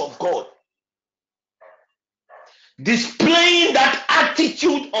face of God, displaying that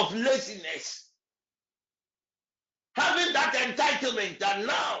attitude of laziness, having that entitlement that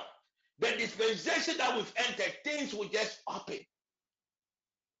now the dispensation that we've entered, things will just happen.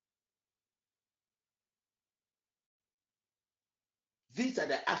 These are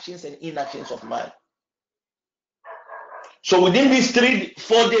the actions and inactions of man. So within these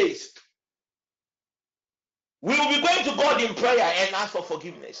 3-4 days, we will be going to God in prayer and ask for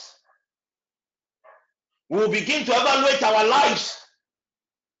forgiveness. We will begin to evaluate our lives,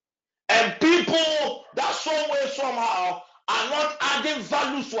 and people that some way, somehow, are not adding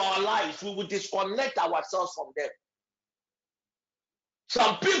value to our lives, we will disconnect ourselves from them.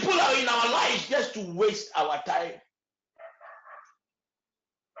 Some people are in our lives just to waste our time.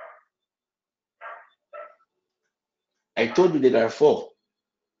 I told you that there are 4.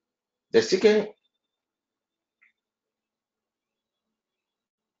 The second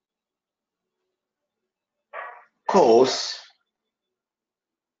cause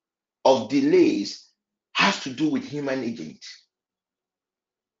of delays has to do with human agent.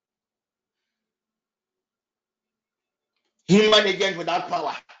 Human agent without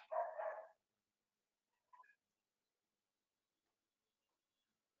power.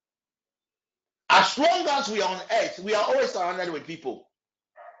 As long as we are on earth, we are always surrounded with people.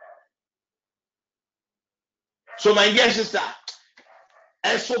 So, my dear sister,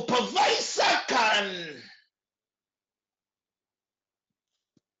 a supervisor can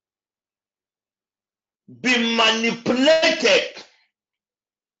be manipulated.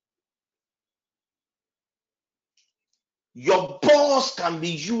 Your boss can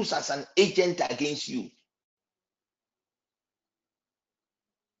be used as an agent against you.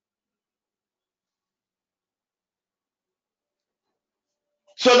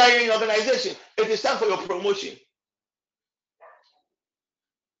 So that you're in an organization, it is time for your promotion.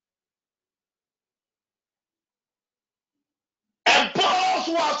 A boss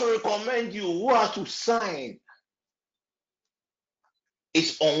who has to recommend you, who has to sign,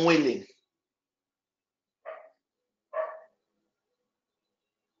 is unwilling.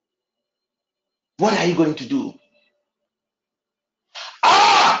 What are you going to do?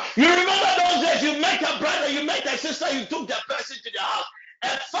 You remember those days you met a brother, you met a sister, you took the person to the house.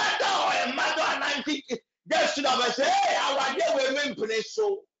 A father or a mother, and I think they should have said, hey, our dear women play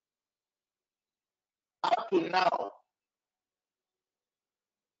so. Up to now,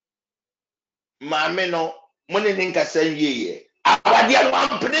 Mamma no, money think I send ye. Our dear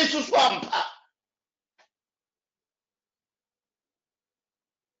one play so swamp.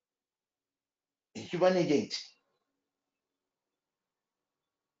 Human agent.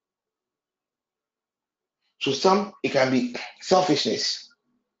 So some, it can be selfishness.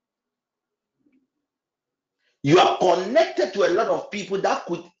 You are connected to a lot of people that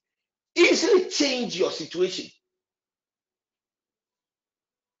could easily change your situation.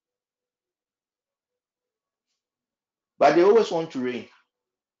 But they always want to reign.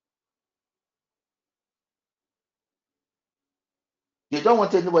 They don't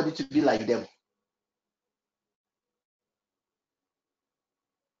want anybody to be like them.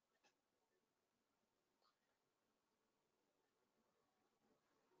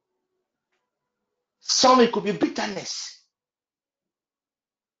 Some it could be bitterness.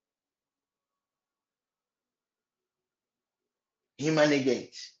 Human agent.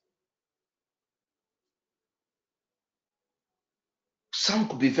 Some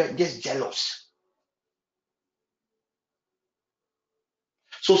could be very just jealous.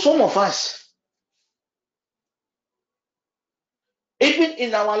 So some of us, even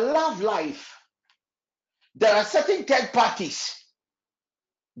in our love life, there are certain third parties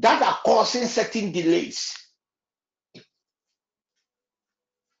that are causing certain delays.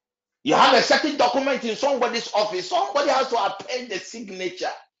 You have a certain document in somebody's office. Somebody has to append the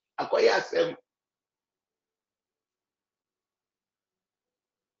signature.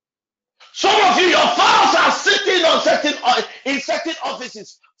 Some of you, your files are sitting on in certain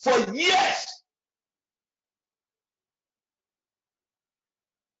offices for years.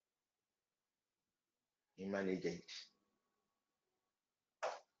 Human agent.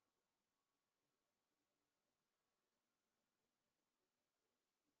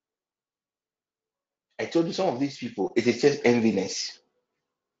 I told you some of these people, it is just enviness.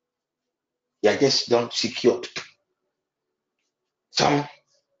 They are just not secured. Some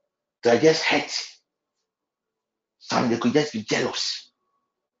they are just hurt. Some they could just be jealous.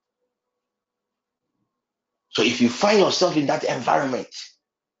 So if you find yourself in that environment,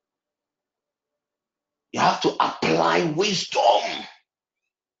 you have to apply wisdom.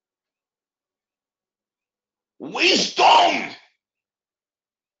 Wisdom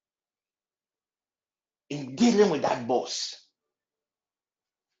in dealing with that boss.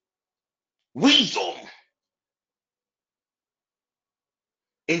 Wisdom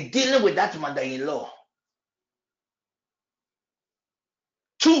in dealing with that mother-in-law.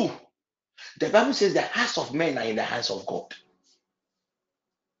 2, the Bible says the hearts of men are in the hands of God.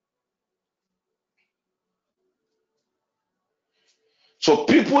 So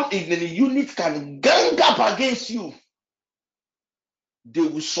people in the unit can gang up against you. They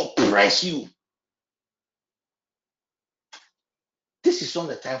will suppress you. This is not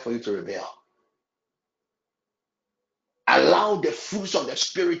the time for you to rebel. Allow the fruits of the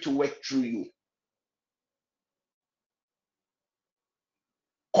Spirit to work through you.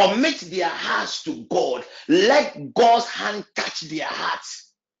 Commit their hearts to God. Let God's hand touch their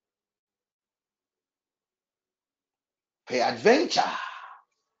hearts. Peradventure,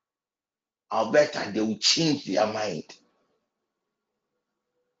 I'll bet they will change their mind.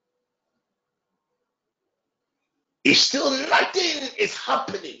 If still nothing is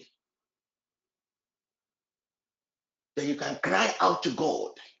happening, then you can cry out to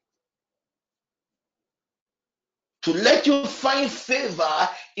God to let you find favor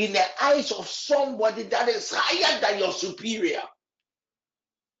in the eyes of somebody that is higher than your superior.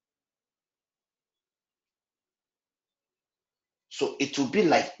 So it will be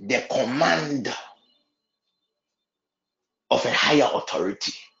like the command of a higher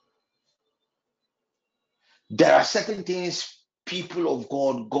authority. There are certain things, people of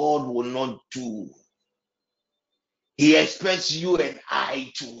God, God will not do. He expects you and I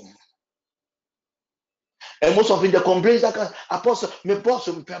to. And most of the complaints that apostle, my boss,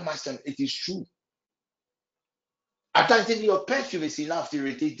 master, it is true. At times, even your perfume is enough to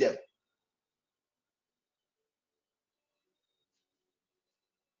irritate them.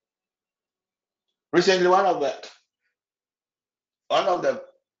 Recently, one of the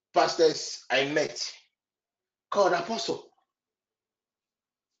pastors I met called Apostle.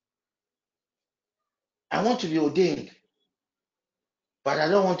 I want to be ordained, but I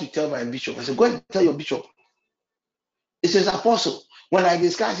don't want to tell my bishop. I said, go and tell your bishop. He says, Apostle. When I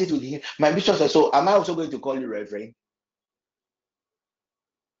discussed it with him, my bishop said, so am I also going to call you Reverend?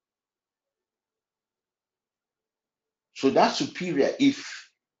 So that superior, if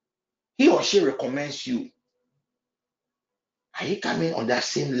he or she recommends you, are you coming on that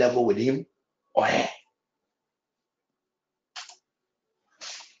same level with him or her?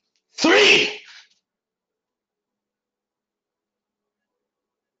 3,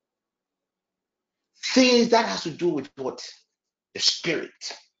 things that has to do with what? The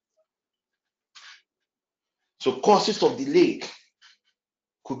spirit. So causes of delay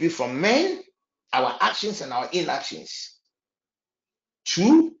could be from men, our actions and our inactions.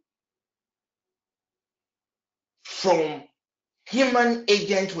 2, from human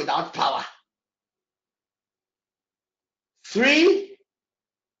agent without power. 3,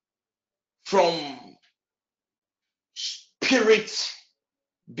 from spirit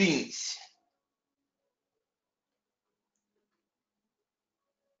beings.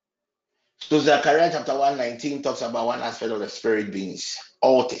 So Zechariah chapter 1:19 talks about one aspect of the spirit beings,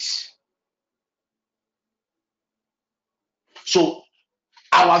 altars. So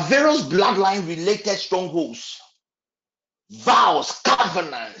our various bloodline related strongholds, vows,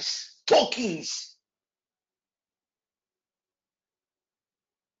 covenants, tokens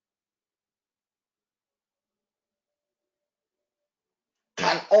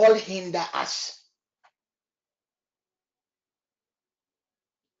can all hinder us.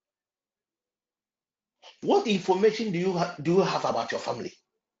 What information do you have about your family?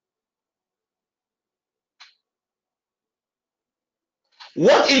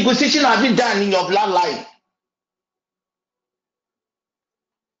 What inquisition have you done in your bloodline?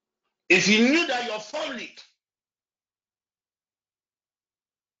 If you knew that your family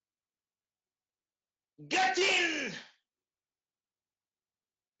getting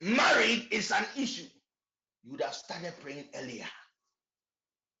married is an issue, you would have started praying earlier.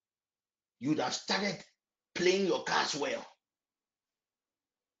 You would have started playing your cards well.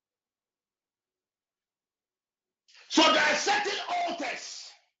 So there are certain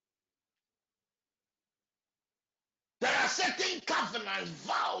altars, there are certain covenants,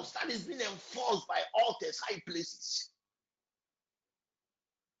 vows that is being enforced by altars, high places.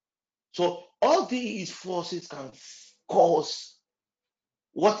 So all these forces can cause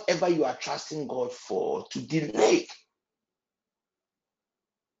whatever you are trusting God for to delay.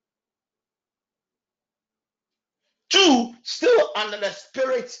 Two, still under the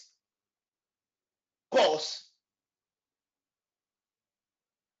spirit cause,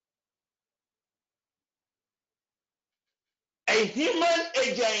 a human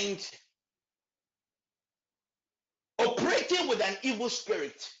agent operating with an evil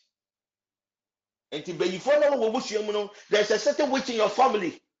spirit. And there's a certain witch in your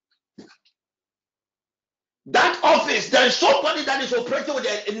family. That office, there is somebody that is operating with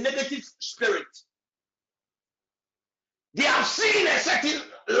a negative spirit. They have seen a certain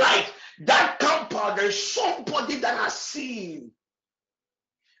light. That compound, there is somebody that has seen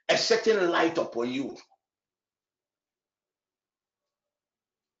a certain light upon you.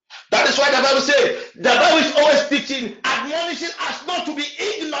 That is why the Bible says, the Bible is always teaching, admonishing us not to be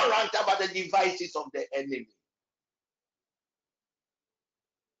ignorant about the devices of the enemy.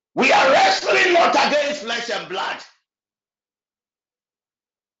 We are wrestling not against flesh and blood.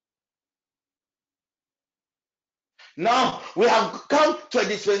 Now we have come to a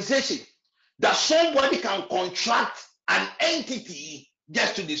dispensation that somebody can contract an entity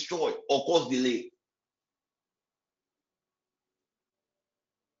just to destroy or cause delay.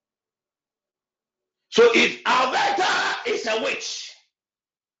 So if Alberta is a witch,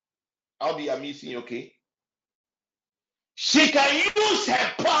 I'll be amusing you, okay? She can use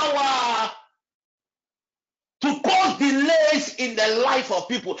her power to cause delays in the life of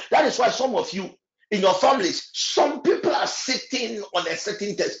people. That is why some of you in your families, some people are sitting on a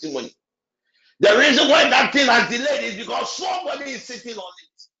certain testimony. The reason why that thing has delayed is because somebody is sitting on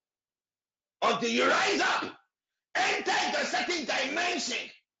it. Until you rise up, enter into a certain dimension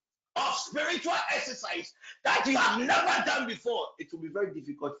of spiritual exercise that you have never done before, it will be very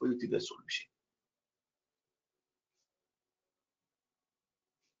difficult for you to get solution.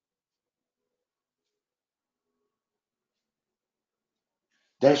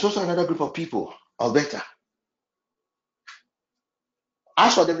 There is also another group of people, Alberta.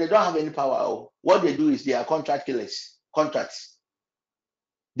 As for them, they don't have any power. What they do is they are contract killers. Contracts.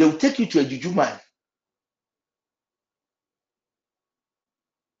 They will take you to a juju man.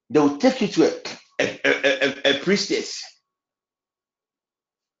 They will take you to a priestess.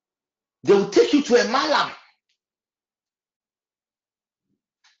 They will take you to a malam.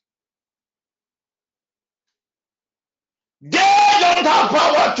 They don't have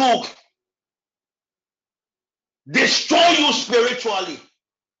power to destroy you spiritually.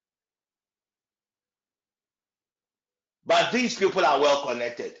 But these people are well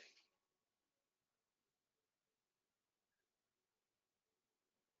connected.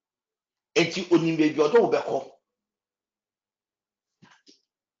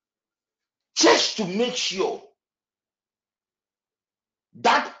 Just to make sure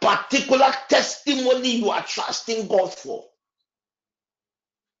that particular testimony you are trusting God for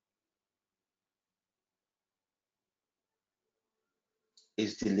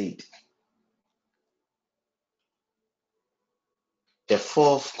is delayed. The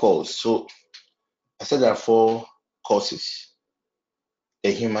fourth cause. So I said there are four causes.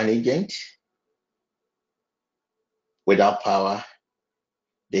 A human agent without power,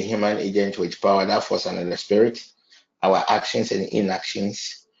 the human agent with power, that falls under the spirit, our actions and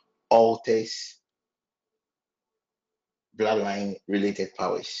inactions, alters, bloodline related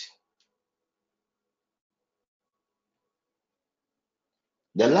powers.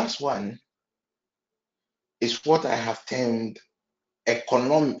 The last one is what I have termed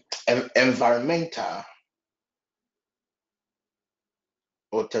environmental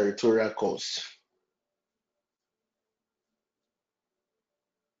or territorial cause.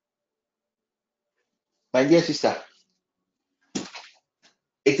 My dear sister,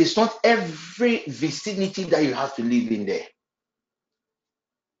 it is not every vicinity that you have to live in there.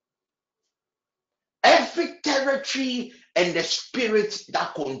 Every territory and the spirit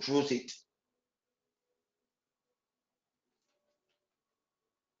that controls it.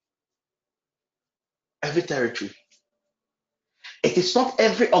 Every territory. It is not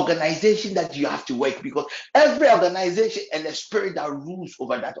every organization that you have to work, because every organization and the spirit that rules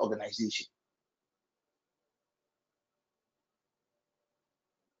over that organization.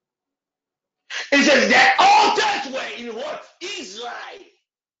 It says the altars were in what? Israel,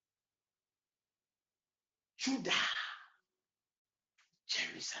 Judah,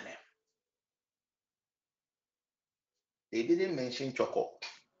 Jerusalem. They didn't mention Choco.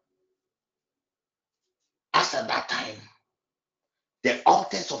 As at that time, the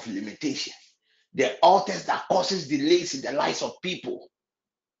altars of limitation, the altars that causes delays in the lives of people,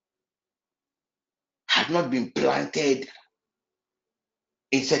 had not been planted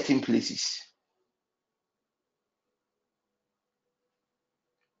in certain places.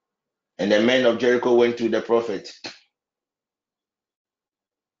 And the men of Jericho went to the prophet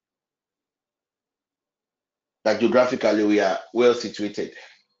that geographically we are well situated,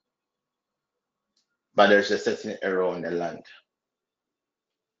 but there's a certain error on the land.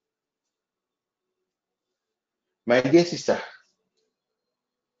 My dear sister,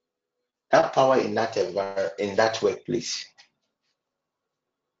 that power in that environment, in that workplace,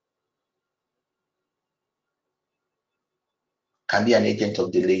 can be an agent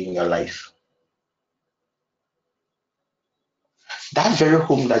of delay in your life. That very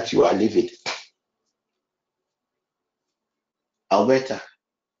home that you are living, Alberta,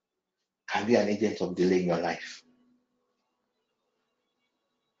 can be an agent of delay in your life.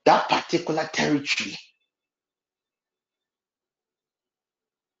 That particular territory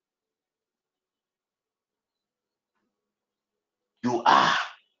you are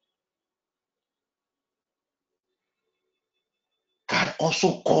can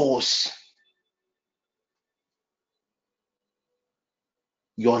also cause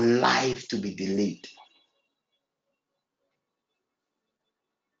your life to be delayed.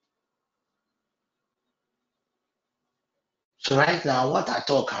 So right now, what at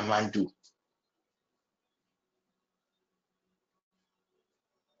all can man do?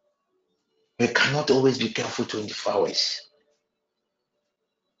 We cannot always be careful 24 hours.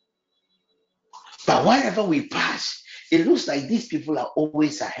 But wherever we pass, it looks like these people are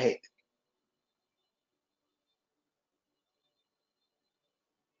always ahead.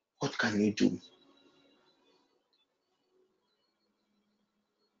 What can you do?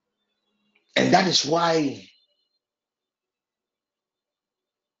 And that is why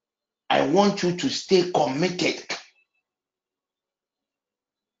I want you to stay committed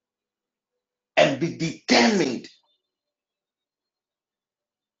and be determined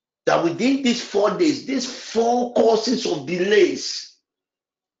that within these 4 days, these 4 causes of delays,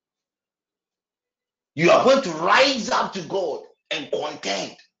 you are going to rise up to God and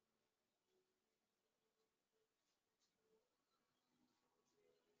contend.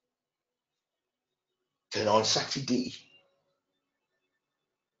 Then on Saturday,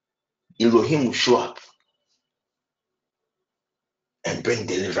 Elohim will show up and bring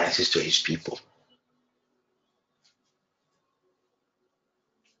deliverances to his people.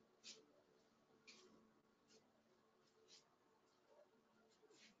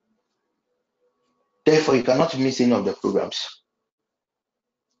 Therefore, you cannot miss any of the programs.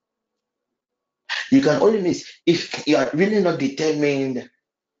 You can only miss if you are really not determined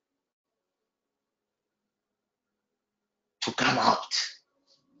to come out.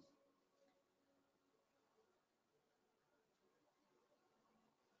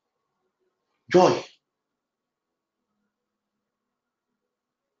 Joy,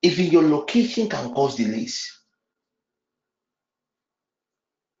 even your location can cause delays.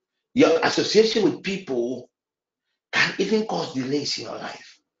 Your association with people can even cause delays in your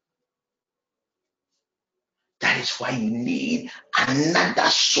life. That is why you need another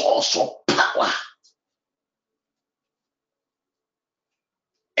source of power,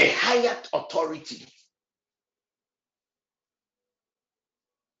 a higher authority,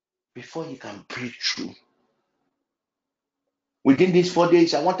 before you can break through. Within these 4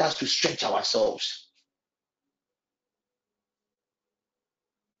 days, I want us to stretch ourselves.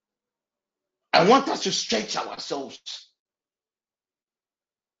 I want us to stretch ourselves.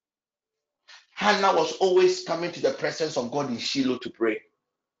 Hannah was always coming to the presence of God in Shiloh to pray.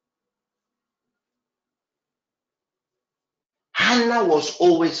 Hannah was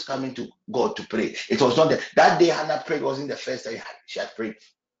always coming to God to pray. It was not that day Hannah prayed wasn't the first time she had prayed.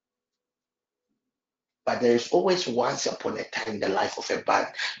 But there is always once upon a time in the life of a man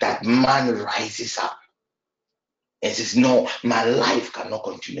that man rises up and says, no, my life cannot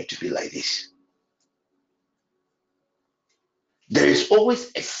continue to be like this. There is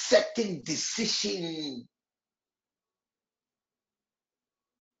always a certain decision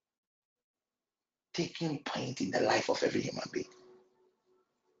taking point in the life of every human being.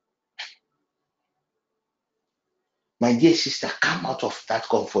 My dear sister, come out of that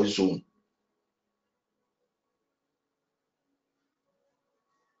comfort zone.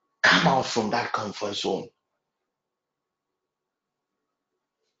 Come out from that comfort zone.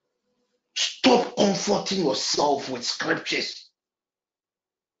 Stop comforting yourself with scriptures.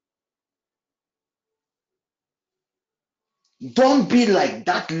 Don't be like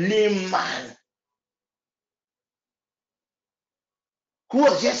that lame man who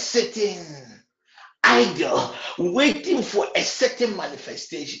was just sitting idle, waiting for a certain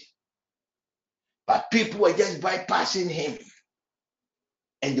manifestation. But people were just bypassing him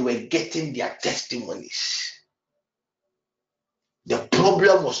and they were getting their testimonies. The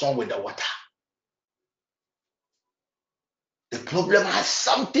problem was not with the water. The problem has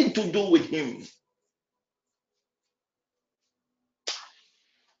something to do with him.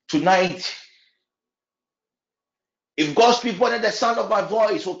 Tonight, if God's people under the sound of my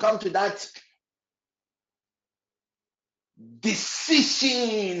voice will come to that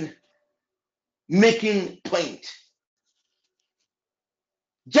decision making point,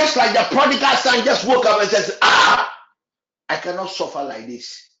 just like the prodigal son just woke up and says, I cannot suffer like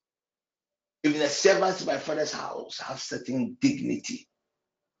this. Even the servants in my father's house have certain dignity.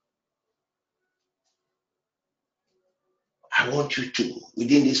 I want you to,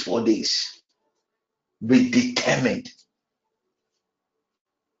 within these 4 days, be determined.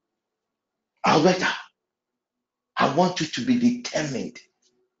 Alberta, I want you to be determined.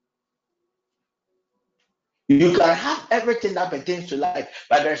 You can have everything that pertains to life,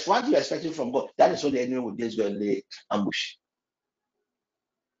 but there's one thing you're expecting from God. That is what the enemy will just go and lay ambush.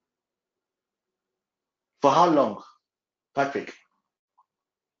 For how long, Patrick?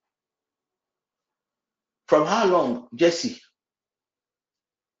 From how long, Jesse?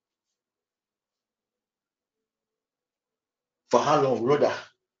 For how long, Rhoda?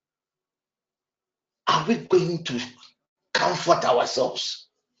 Are we going to comfort ourselves?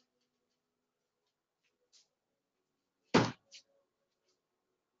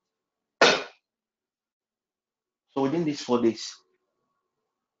 So within these 4 days,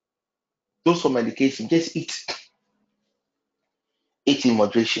 those for medication, just eat. Eat in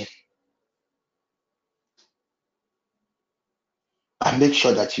moderation. And make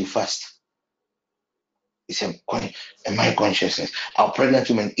sure that you fast. It's a mind consciousness. Our pregnant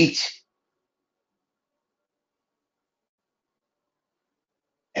women eat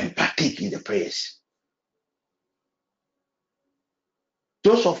and partake in the prayers.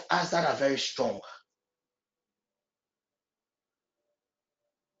 Those of us that are very strong,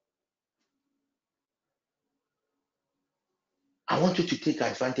 I want you to take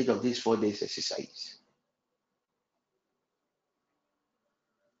advantage of these 4 days exercise.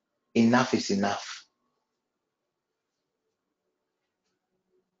 Enough is enough.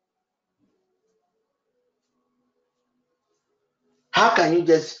 How can you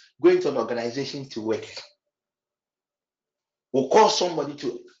just go into an organization to work or call somebody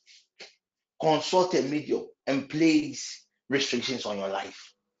to consult a medium and place restrictions on your life?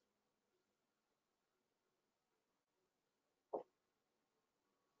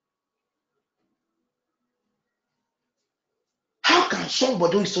 How can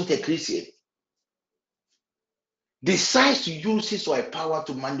somebody who is not a Christian decide to use his or her power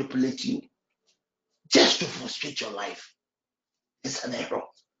to manipulate you just to frustrate your life? It's an error.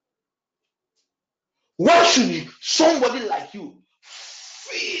 Why should somebody like you,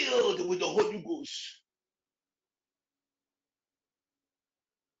 filled with the Holy Ghost,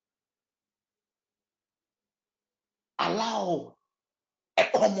 allow a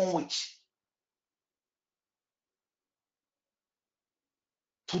common witch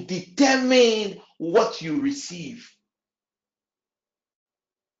to determine what you receive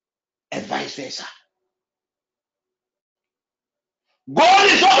and vice versa? God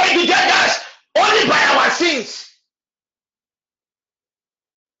is not going to judge us only by our sins,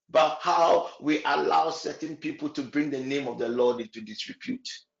 but how we allow certain people to bring the name of the Lord into disrepute.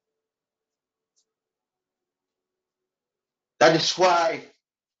 That is why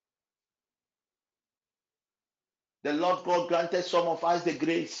The Lord God granted some of us the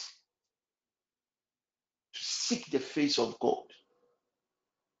grace to seek the face of God.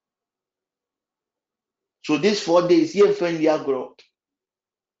 So these 4 days, here friend grow.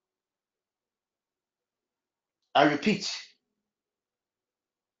 I repeat,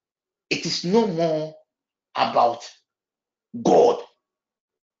 it is no more about God.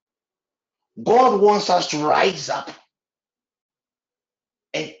 God wants us to rise up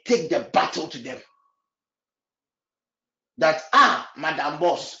and take the battle to them. That, Madam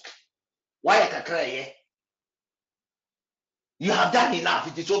Boss, why I cry? You have done enough.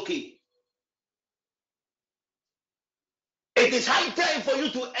 It is okay. It is high time for you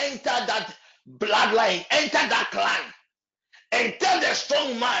to enter that bloodline, enter that clan, and tell the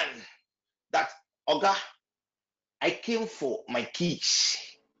strong man that, Oga, I came for my keys.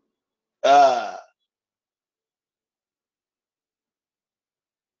 I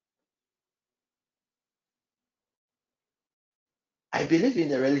believe in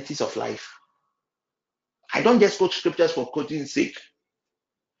the realities of life. I don't just quote scriptures for quoting sake.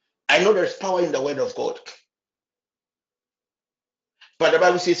 I know there's power in the word of God. But the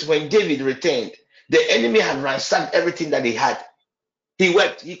Bible says when David returned, the enemy had ransacked everything that he had. He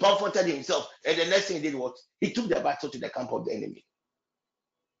wept, he comforted himself, and the next thing he did was he took the battle to the camp of the enemy.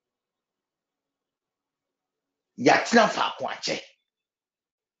 Yatina Fakwache.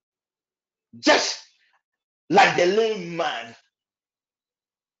 Just like the lame man.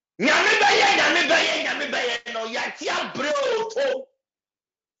 No, Yatia Bro,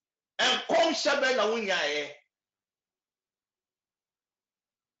 and come Shaben Awunyae.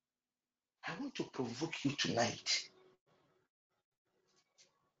 I want to provoke you tonight.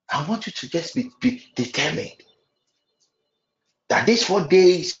 I want you to just be determined that these 4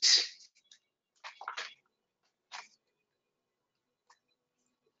 days,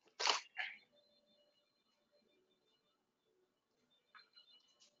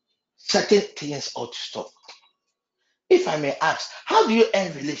 certain things ought to stop. If I may ask, how do you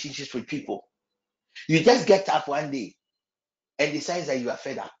end relationships with people? You just get up one day and decide that you are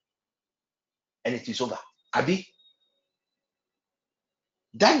fed up and it is over. Abi,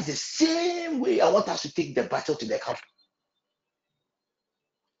 that is the same way I want us to take the battle to the camp.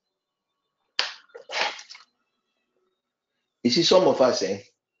 You see, some of us,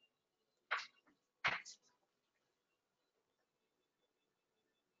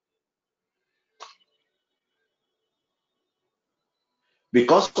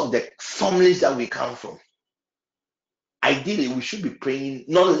 because of the families that we come from, ideally we should be praying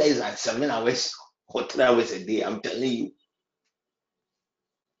not less than 7 hours or 3 hours a day. I'm telling you.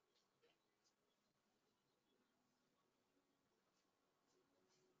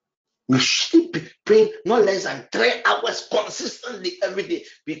 We should be praying not less than 3 hours consistently every day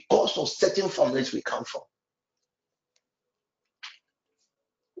because of certain families we come from.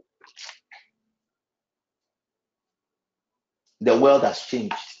 The world has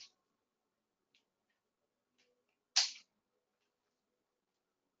changed.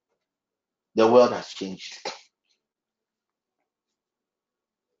 The world has changed.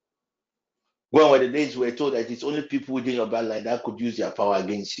 When were the days we were told that it's only people within your bloodline that could use their power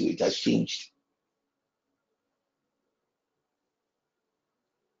against you? It has changed.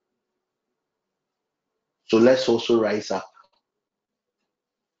 So let's also rise up.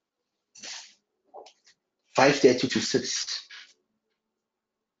 5:30 to 6,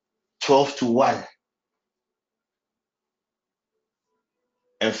 12 to 1,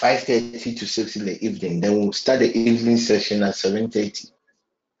 and 5:30 to 6 in the evening. Then we'll start the evening session at 7:30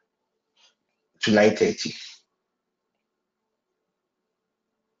 to 9:30.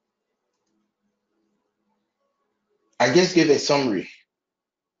 I just gave a summary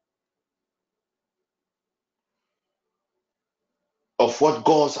of what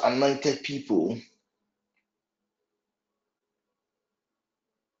God's anointed people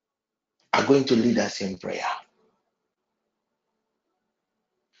are going to lead us in prayer.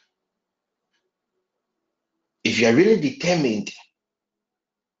 If you are really determined,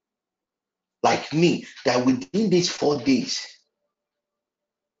 like me, that within these 4 days,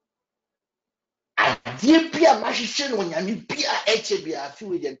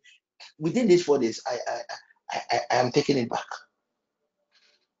 within these 4 days, I am taking it back.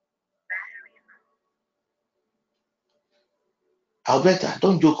 Alberta,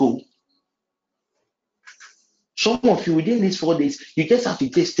 don't joke. Some of you within these 4 days, you just have to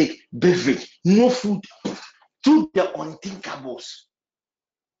just take beverage, no food, do the unthinkables.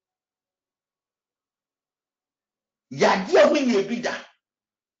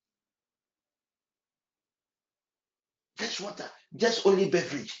 Just water, just only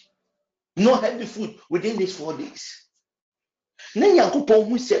beverage. No heavy food within these 4 days. Na Nyankopɔn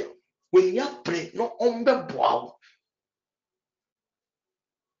hu sɛ when you pray, no ɔmbɛboa wo.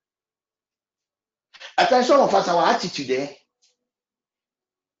 At times, some of us, our attitude there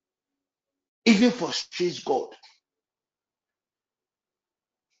even frustrates God.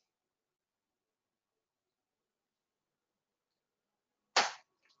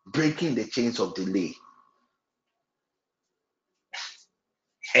 Breaking the chains of delay.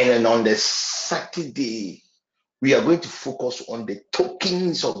 And then on the Saturday, we are going to focus on the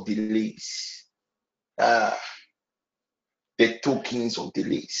tokens of delays. The tokens of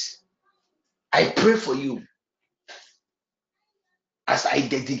delays. I pray for you as I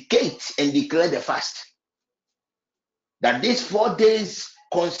dedicate and declare the fast that this 4 days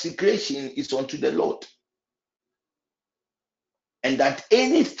consecration is unto the Lord, and that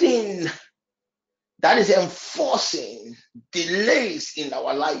anything that is enforcing delays in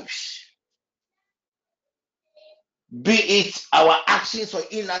our lives, be it our actions or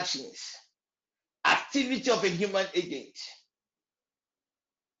inactions, activity of a human agent,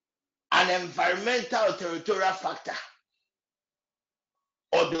 an environmental or territorial factor,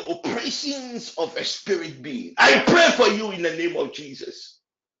 or the operations of a spirit being, I pray for you in the name of Jesus.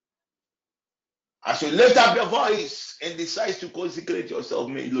 As you lift up your voice and decide to consecrate yourself,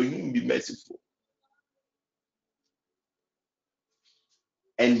 may Elohim be merciful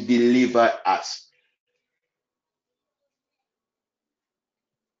and deliver us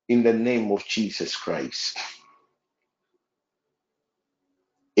in the name of Jesus Christ.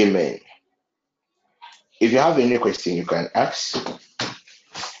 Amen. If you have any question, you can ask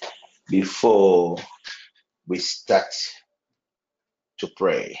before we start to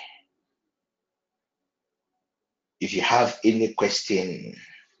pray. If you have any question,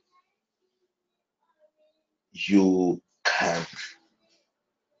 you can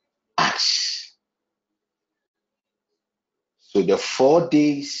ask. So the 4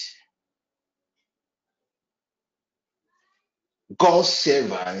 days, God's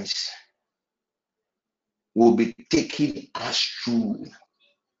servants will be taking us through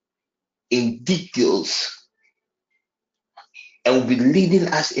in details and will be leading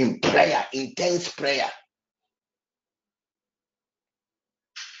us in prayer, intense prayer.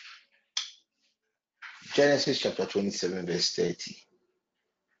 Genesis chapter 27, verse 30.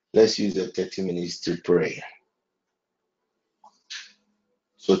 Let's use the 30 minutes to pray.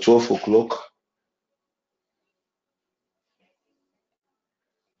 So 12 o'clock,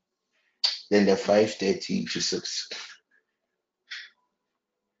 then the 5:30 to 6.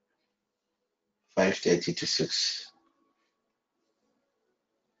 5:30 to 6.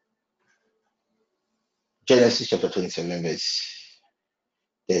 Genesis chapter 27, verse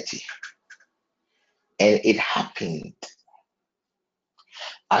 30. And it happened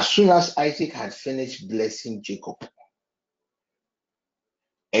as soon as Isaac had finished blessing Jacob,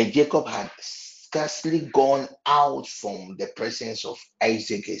 and Jacob had scarcely gone out from the presence of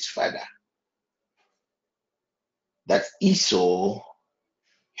Isaac his father, that Esau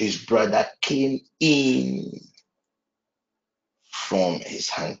his brother came in from his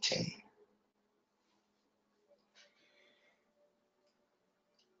hunting.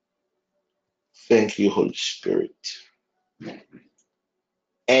 Thank you, Holy Spirit. And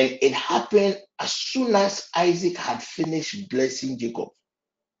it happened as soon as Isaac had finished blessing Jacob.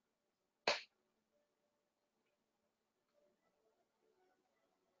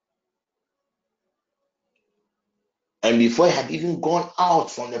 And before he had even gone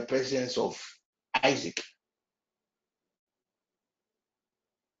out from the presence of Isaac,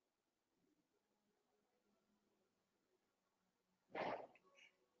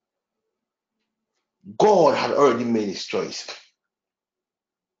 God had already made his choice.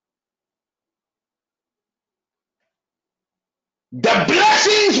 The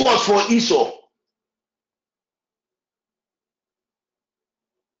blessings was for Esau.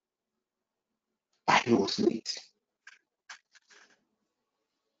 But he was late.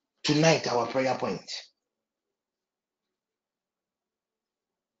 Tonight, our prayer point,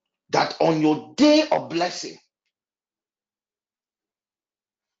 that on your day of blessing,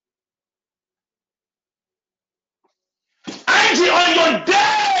 and on your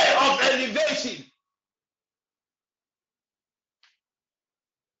day of elevation,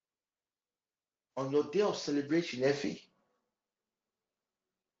 on your day of celebration, Effie,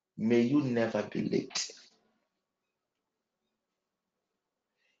 may you never be late.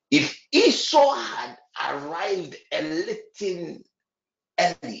 If Esau had arrived a little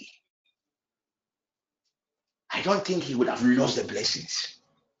early, I don't think he would have lost the blessings.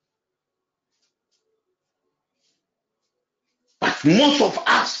 But most of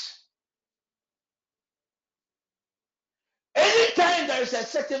us, Anytime there is a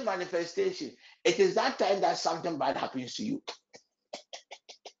certain manifestation, it is that time that something bad happens to you.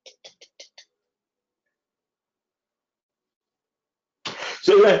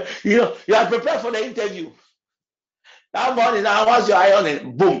 So you are prepared for the interview. That morning, now once your eye on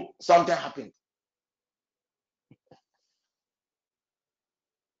it, boom, something happened.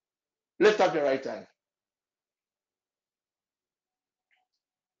 Lift up your right hand.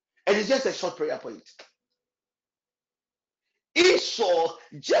 And it's just a short prayer point. Esau,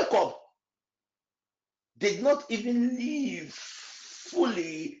 Jacob, did not even leave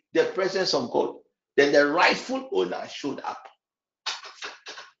fully the presence of God. Then the rightful owner showed up.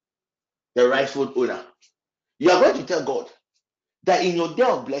 The rightful owner. You are going to tell God that in your day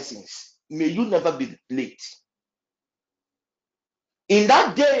of blessings, may you never be late. In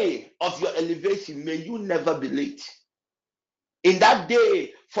that day of your elevation, may you never be late. In that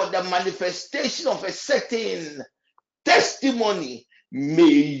day, for the manifestation of a certain testimony, may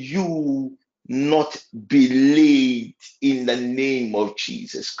you not be late in the name of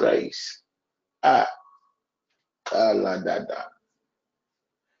Jesus Christ. In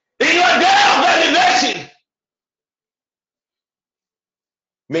your day of elevation,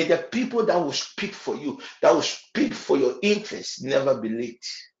 may the people that will speak for you, that will speak for your interests, never be late.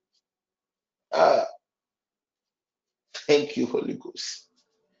 Thank you, Holy Ghost.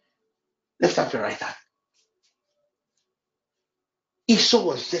 Lift up your right hand. Esau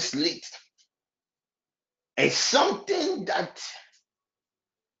was just late. And something that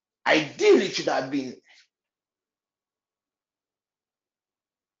ideally should have been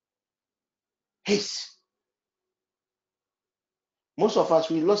his. Most of us,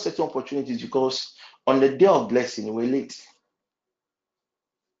 we lost certain opportunities because on the day of blessing, we're late.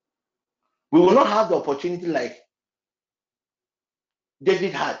 We will not have the opportunity like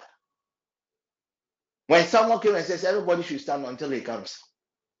David had. When someone came and says, everybody should stand until he comes.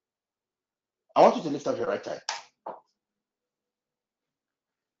 I want you to lift up your right hand.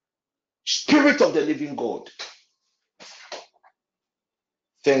 Spirit of the living God.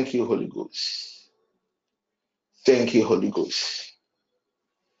 Thank you, Holy Ghost. Thank you, Holy Ghost.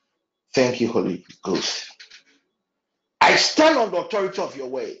 Thank you, Holy Ghost. I stand on the authority of your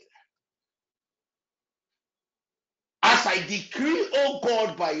word. As I decree, oh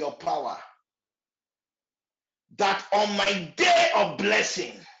God, by your power, that on my day of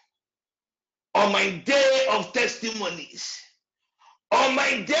blessing, on my day of testimonies, on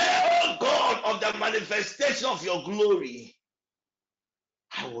my day, oh God, of the manifestation of your glory,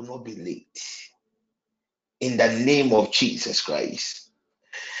 I will not be late. In the name of Jesus Christ,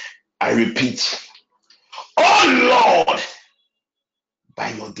 I repeat, oh Lord,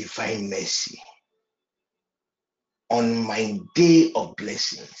 by your divine mercy, on my day of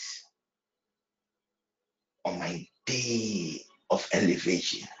blessings, on my day of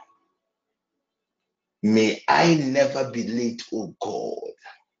elevation, may I never be late, oh God,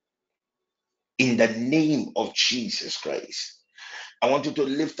 in the name of Jesus Christ. I want you to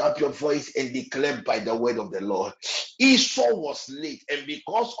lift up your voice and declare by the word of the Lord. Esau was late, and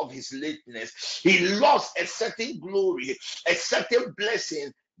because of his lateness, he lost a certain glory, a certain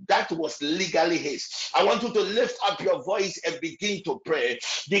blessing that was legally his. I want you to lift up your voice and begin to pray.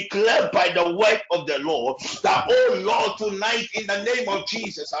 Declare by the word of the Lord that, oh Lord, tonight in the name of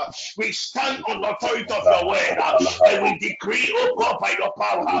Jesus, we stand on the authority of your word and we decree, oh God, by your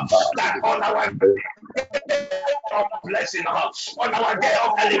power, that on our of blessing, on our day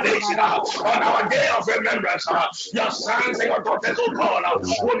of elevation, on our day of remembrance, your sons and your daughters, oh God,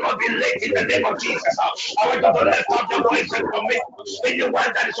 will not be late in the name of Jesus. I want you to lift up your voice and commit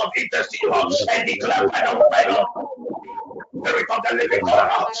anyone that is of interest to you and declare by the Spirit of the living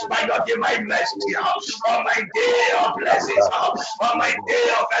God, by your divine mercy, on my day of blessings, on my day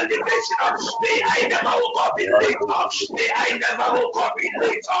of elevation, may I never will God be late, may I never will God be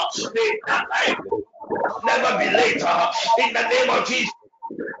late, may I never be late, in the name of Jesus.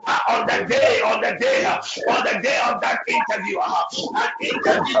 On the day of that interview, an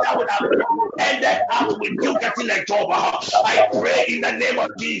interview that would have ended up with you getting a job. I pray in the name of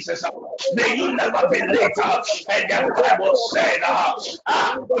Jesus. May you never be late. And the Bible said,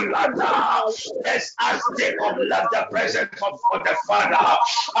 just as Jacob left the presence of the Father,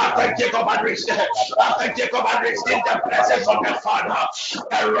 after Jacob had received the presence of the Father,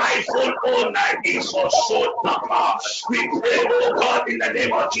 the rightful owner is also up. We pray, oh God, in the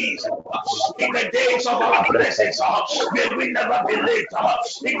name of Jesus. In the days of our blessings, may we never be late.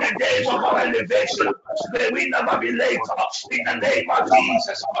 In the days of our elevation, may we never be late. In the name of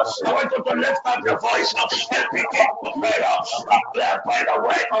Jesus, I want you to lift up your voice and begin to pray. Declare by the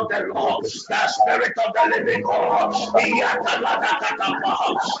word of the Lord, the Spirit of the living God.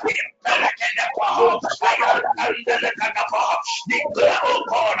 Declare, oh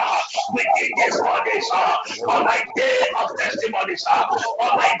God, within these bodies, on my day of testimonies,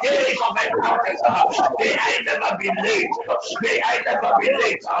 on my days of encounters, may I never be late. May I never be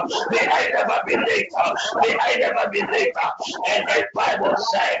late. May I never be late. May I never be late. And the Bible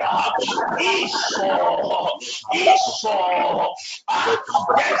said, Esau, yes,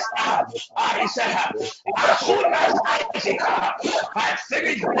 he said, as soon as Isaac had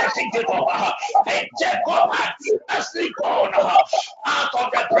finished blessing Jacob, and Jacob had fiercely gone out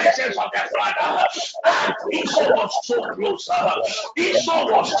of the presence of the father, and Esau was so close. Esau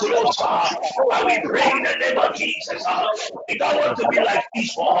was close. But we pray in the name of Jesus. We don't want to be like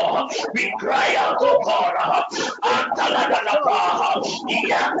Esau. We cry out, oh God,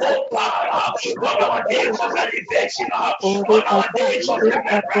 on our days of elevation, on our days of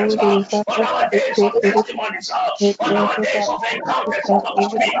remembrance, on our days of testimonies, on our days of encounters,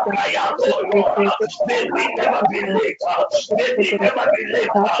 we cry out, oh Lord, may we never be late. May we never be late.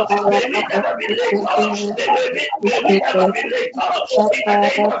 May we never be late. May we never be late. In the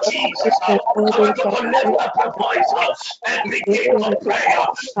name of Jesus, I want you to lift up your voice and begin to pray.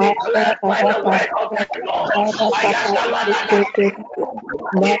 Declare by the word of the Lord.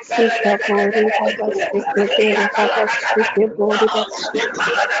 Masika Bori Baba Sikiri Baba Siki Bori Baba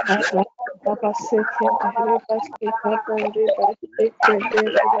Sikiri Baba Sika Bori Baba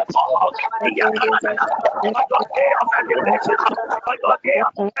Sikiri On your day of elevation, on your day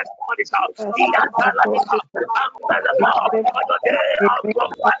of testimonies, on your day of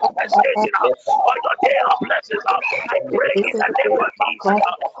manifestation, on your day of blessings, I pray in the name of Jesus,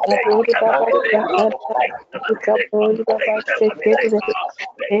 may you never be late, may you never be late, may you never be late, may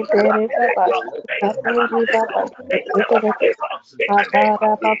you never be late, may you never be late, may you never be late, in the name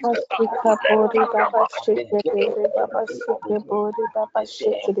of Jesus, lift up your Baba voice. Sikiri Baba Siki Bori Baba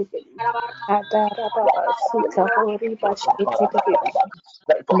Sikiri Adara Baba Sika Bori Baba Sikiri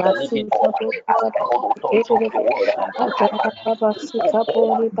Masika Bori Baba Sikiri Adara Baba Sika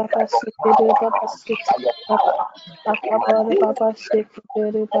Bori Baba Sikiri Baba Sika Baba Akabari Baba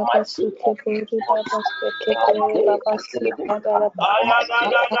Sikiri Baba Sikiri Baba Sikiri Baba Sika Daraba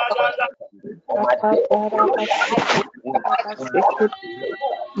Akabara Baba Sikiri Baba Sikiri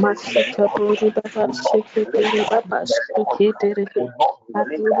Masika Bori Baba Sikiri Baba Sikiri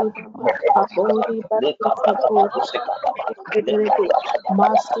Adiri Baba Kabori Baba Kabori Sikiri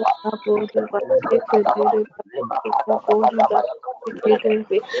Masika Bori Baba Sikiri Baba Kabori Baba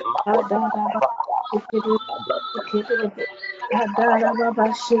Sikiri Adara Baba Sikiri Sikiri Adara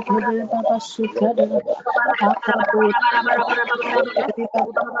Baba Sikiri Baba Sikiri Akabori Baba Sikiri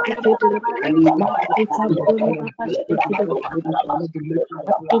Baba Sikiri Masika Bori Baba Sikiri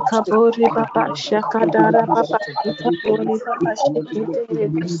Ikabori Baba Shakadara Baba Ikabori Baba Shikidere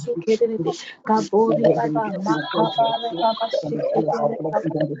Sukidere Kabori Baba Makabara Baba Shikidere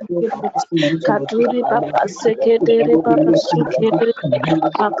Baba Shikidere Kaduri Baba Sekidere Baba Shikidere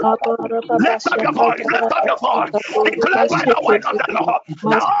Makabara Baba Lift up your voice, Shakadara lift up your Baba voice. Ikabori Declare Baba by the word of Shikidere the Lord.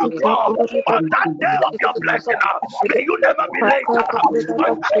 Now, God, Masikabori on Baba that day of your Shikidere blessing, Baba may Shikidere you never be late. Makabori On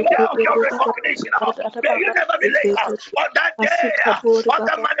Baba that day of your Shikidere Baba recognition, Shakadara may you Baba never be late. Shikidere On that day Asikabori of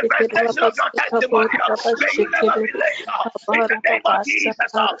the Baba Sikiri manifestation Baba of your testimony, Sikabori Baba may you never Shikiri be late. In the Kabara name Baba of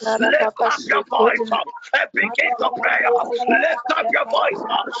Jesus, Sakara lift Baba up your voice Shikiri and begin to pray. Lift up your voice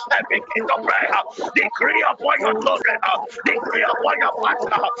and begin to pray. Decree upon your children. Decree upon your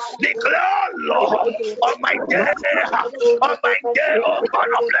partner. Declare, Lord, on my day, oh God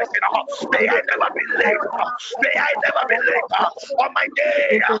of blessing, may I never be late. May I never be late. On my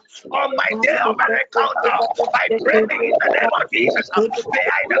day of an encounter, I pray in the name of Jesus. May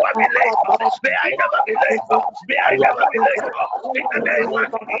I never be late. May I never be late. May I never be late. In the name of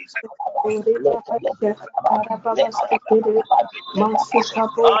Jesus.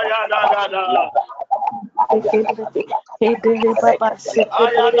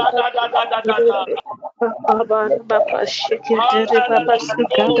 Baba Makabara baba shikiri baba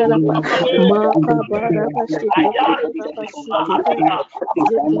sikadara ba makabara ba shikiri baba sikiri zikiri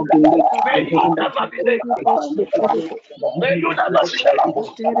baba May you never be late. sikiri ba shikiri May you never be late.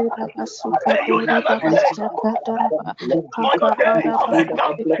 zikiri baba May you sikabori never be baba late. sikadara ba On your day makabara of baba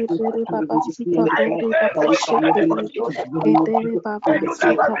exaltation, shikiri baba I sikabori pray baba for you in the name shikiri of Jesus. zikiri baba May you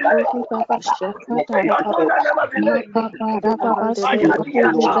never be sikabori late. baba May sikadara your ba children never be late. makabara baba sikabori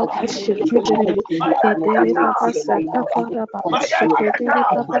Mayadiata. baba shikiri Kedere Mayadiata. baba saka para baba shekedere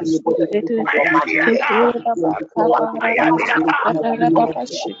Mayadiata. baba shekedere Mayadiata. kedere baba kabara baba Mayadiata. sikadara baba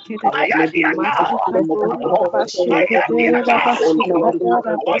shekedere Mayadiata. sikabori baba shekedere Mayadiata. baba sikadara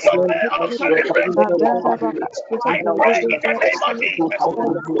baba On your way of shekedere celebration, kadara baba I shekedere pray in the declare name of destiny Jesus.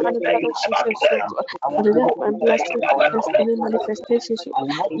 manifestation May you of never be Jesus so late. God for the day of my May you blessing never be late. destiny manifestation so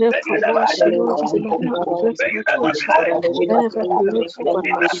the May you never be promotion late. Lord Jesus my day of May blessing you my day never of be Jesus late. let never be late so God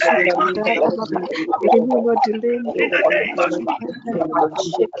In my the name of sukadara Jesus. baba it will not delay me In oh the God name of Jesus.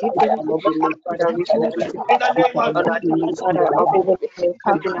 shake it, In the name of Jesus. In the name of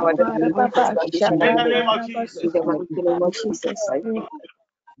Jesus. Jesus' name.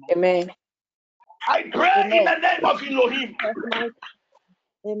 Amen. I pray in Amen. the name of Elohim.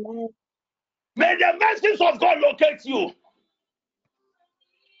 Amen. May the mercies of God locate you.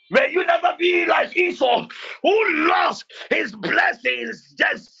 May you never be like Esau, who lost his blessings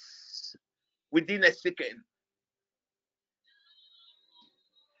just within a second.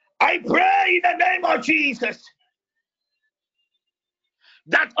 I pray in the name of Jesus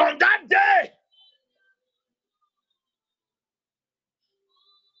that on that day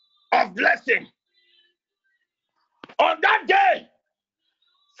of blessing, on that day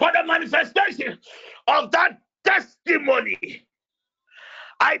for the manifestation of that testimony,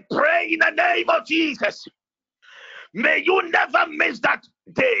 I pray in the name of Jesus, may you never miss that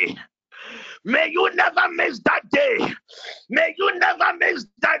day. May you never miss that day. May you never miss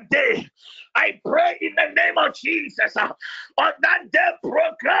that day. I pray in the name of Jesus on that day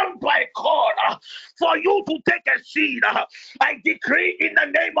programmed by God for you to take a seed. I decree in the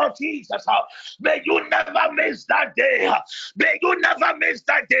name of Jesus, may you never miss that day. May you never miss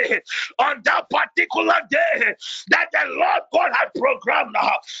that day. On that particular day that the Lord God has programmed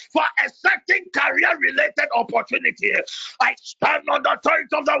for a certain career related opportunity, I stand on the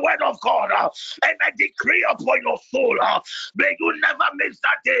authority of the word of God and I decree upon your soul, may you never miss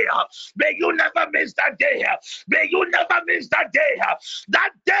that day. May you never miss that day. May you never miss that day. That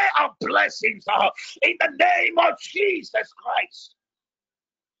day of blessings in the name of Jesus Christ.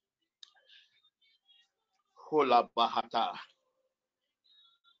 Hola Bahata.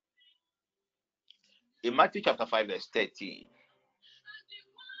 In Matthew chapter 5, verse 13.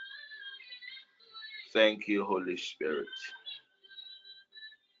 Thank you, Holy Spirit.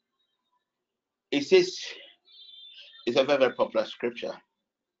 It says, it's a very, very popular scripture.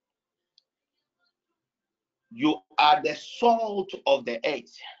 You are the salt of the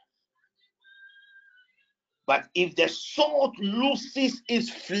earth. But if the salt loses its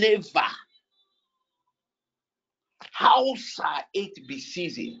flavor, how shall it be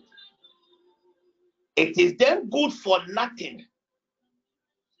seasoned? It is then good for nothing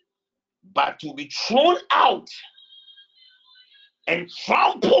but to be thrown out and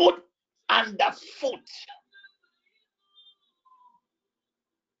trampled underfoot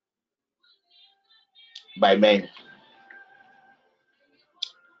by men.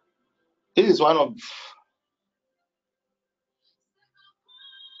 This is one of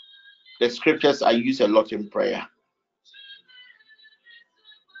the scriptures I use a lot in prayer.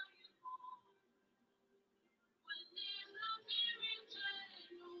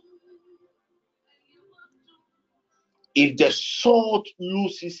 If the salt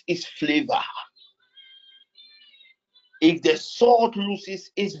loses its flavor, if the salt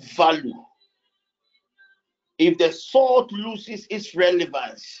loses its value, if the salt loses its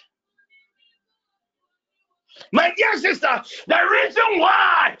relevance, my dear sister, the reason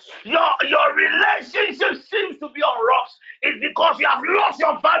why your relationship seems to be on rocks is because you have lost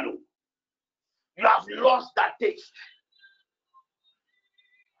your value. You have lost that taste.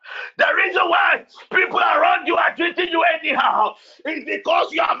 The reason why people around you are treating you anyhow is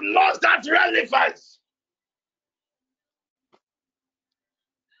because you have lost that relevance.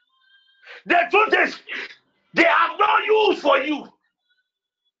 The truth is, they have no use for you.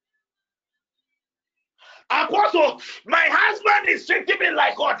 Apostle, my husband is treating me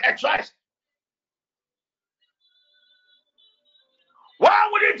like what? A trash. Why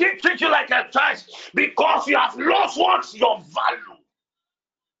wouldn't he treat you like a trash? Because you have lost what's your value.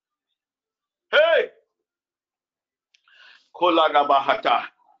 Hey, Kolagabahata.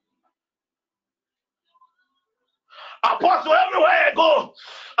 Apostle, everywhere I go,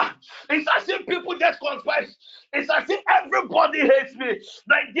 it's as if people just conspire. It's as if everybody hates me.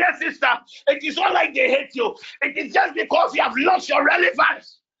 My dear sister, it is not like they hate you. It is just because you have lost your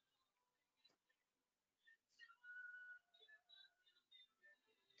relevance.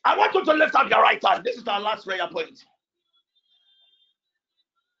 I want you to lift up your right hand. This is our last prayer point.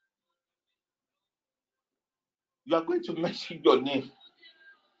 You are going to mention your name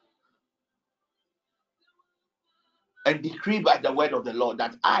and decree by the word of the Lord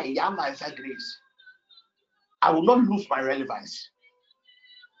that I am Answer Grace. I will not lose my relevance.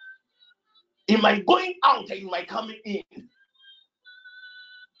 In my going out and in my coming in,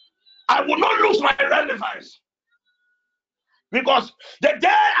 I will not lose my relevance. Because the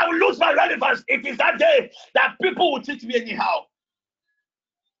day I will lose my relevance, it is that day that people will treat me anyhow.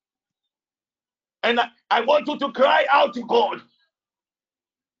 And I want you to cry out to God.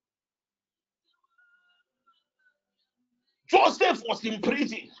 Joseph was in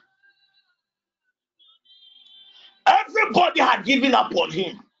prison. Everybody had given up on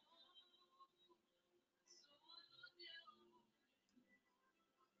him.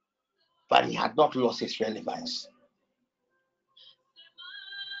 But he had not lost his relevance.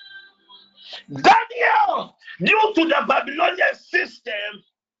 Daniel, due to the Babylonian system,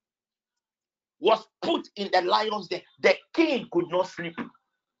 was put in the lion's den. The king could not sleep.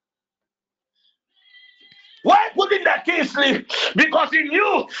 Why couldn't the king sleep? Because he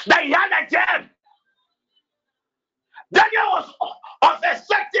knew that he had a gem. Daniel was of a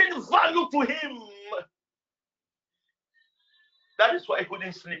certain value to him. That is why he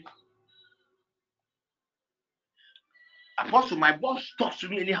couldn't sleep. Apostle, my boss talks to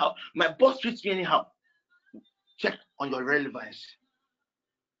me anyhow. My boss treats me anyhow. Check on your relevance.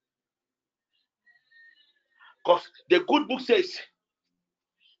 Because the good book says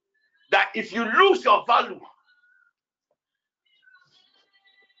that if you lose your value,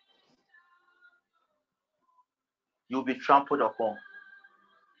 you'll be trampled upon.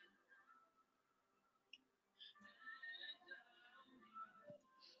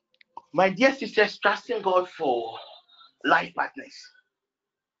 My dear sisters, trusting God for life partners.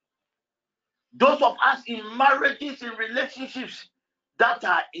 Those of us in marriages, in relationships that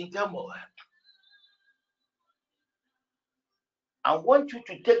are in turmoil, I want you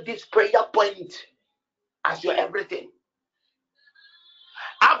to take this prayer point as your everything.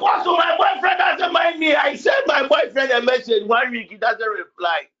 Apostle, my boyfriend doesn't mind me. I sent my boyfriend a message 1 week, he doesn't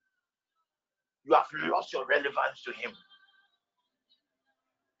reply. You have lost your relevance to him.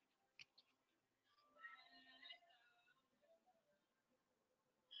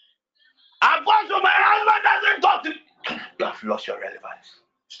 Apostle, my husband doesn't talk to me. You have lost your relevance.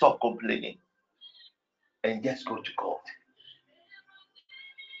 Stop complaining and just go to God.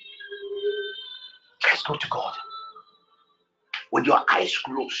 Just go to God with your eyes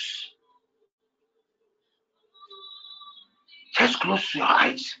closed. Just close your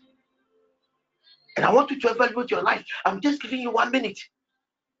eyes. And I want you to evaluate your life. I'm just giving you 1 minute.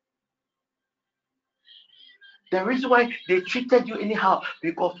 The reason why they treated you anyhow,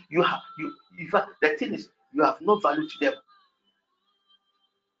 because the thing is, you have no value to them.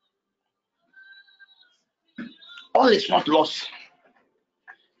 All is not lost.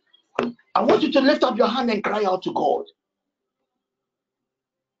 I want you to lift up your hand and cry out to God.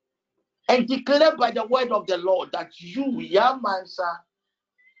 And declare by the word of the Lord that you, Yamansa,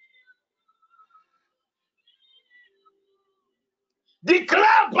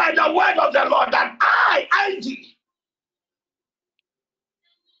 declare by the word of the Lord that I, Angie,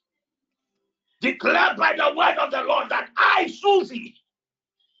 declare by the word of the Lord that I, Susie,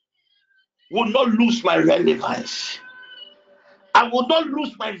 will not lose my relevance. I will not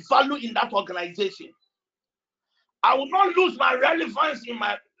lose my value in that organization. I will not lose my relevance in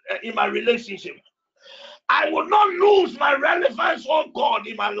my relationship. I will not lose my relevance, oh God,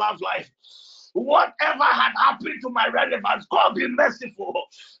 in my love life. Whatever had happened to my relevance, God be merciful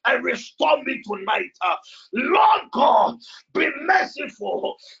and restore me tonight. Lord God, be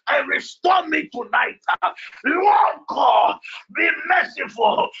merciful and restore me tonight. Lord God, be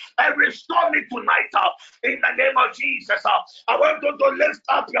merciful and restore me tonight. In the name of Jesus, I want you to lift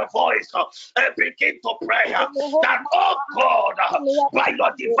up your voice and begin to pray that, oh God, by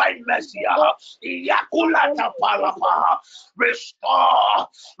your divine mercy, restore,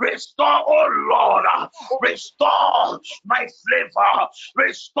 oh Lord, restore my flavor.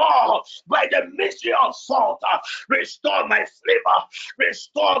 Restore by the mystery of salt. Restore my flavor.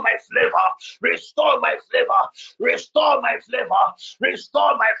 Restore my flavor. Restore my flavor. Restore my flavor.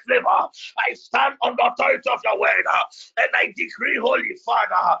 Restore my flavor. I stand on the authority of your word, and I decree, Holy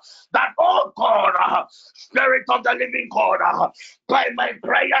Father, that, oh God, Spirit of the living God, by my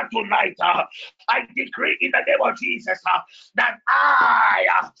prayer tonight, I decree in the name of Jesus that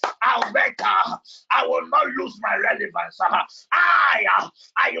Alberta, I will not lose my relevance. I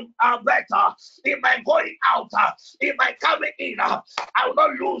am Alberta. In my going out, in my coming in, I will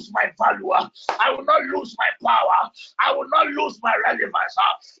not lose my value. I will not lose my power. I will not lose my relevance.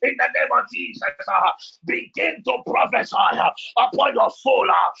 In the name of Jesus, begin to prophesy upon your soul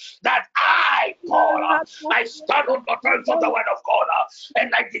that God, I stand on the terms of the word of God,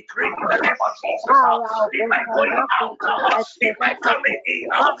 and I decree in the name of Jesus, in my going out, in my coming in,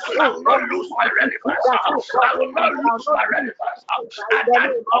 I will not lose my relevance. I will not lose my relevance. At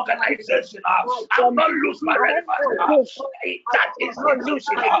that organization, I will not lose my relevance. That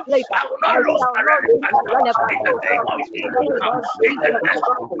institution, I will not lose my relevance. In the name of Jesus, in the next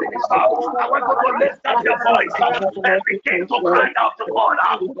 2 minutes, I want you to lift up your voice and begin to cry out to God.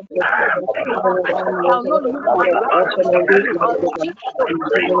 I'll not lose my relevance.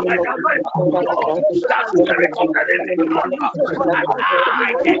 That Spirit of the living God, that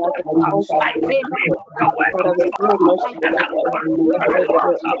I decree the word of God, and I will not lose my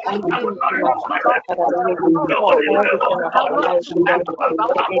relevance. I will not lose my relevance. The Holy Word of God, that was the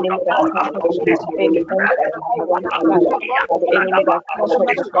mouth of God, is speaking relevance.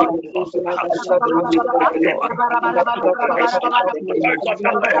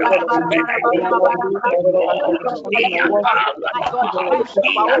 In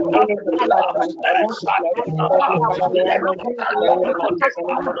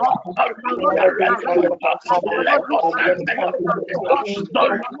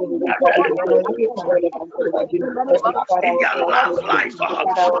their last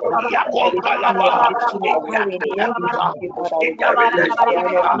life, in their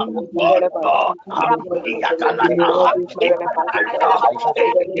relationship, oh God,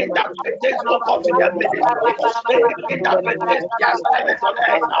 anything that pertains to God in their ministry, anything that pertains to their assignment on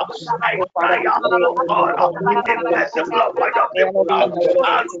earth, I cry out, oh God, be merciful upon your people.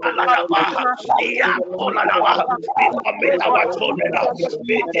 We commit our children,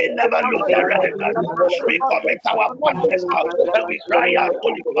 may they never lose their relevance. We commit our partners, and we cry out,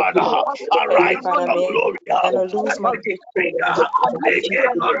 Holy Father, arise in your glory. May they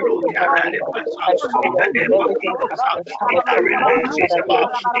not lose their relevance in the name of Jesus, in that relationship,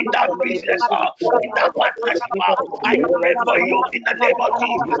 in that business, in that partnership. I pray for you in the name of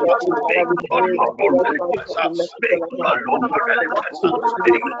Jesus. May you not lose your relevance. May you not lose your relevance.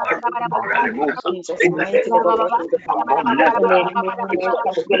 May you not lose your relevance in the name of Jesus.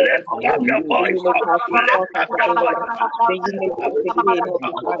 Lift up your voice. Lift up your voice.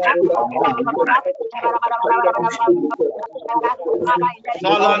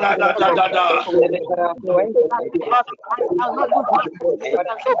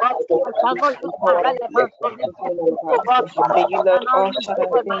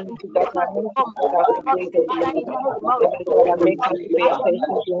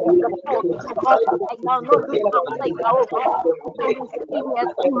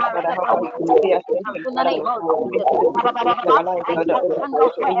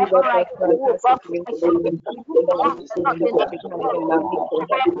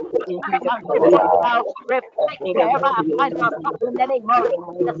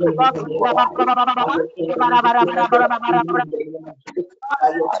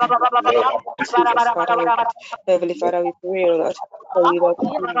 Heavenly Father, we pray, Lord, for you, Lord, to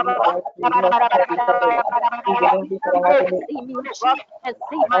give me out, to not have you, Father, even if you have any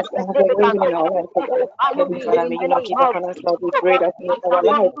even in our life, Heavenly Father, may you not give up on us, Lord. We pray that in our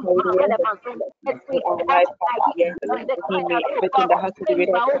life, may we end in our life, Father, the end of may everything that has to do with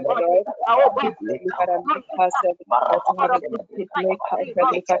us, Lord. Heavenly Father, make us, to have a good fit, make us,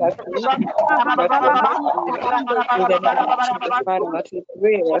 Heavenly Father, to in the name of Jesus, Father, Lord, we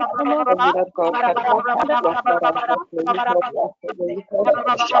pray, Lord, that you, Lord God, can help us, Lord, Father, may you help us, may you help us,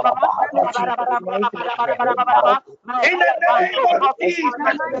 in Jesus'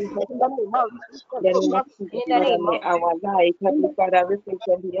 mighty name. In the name of Jesus. May our life, Heavenly Father,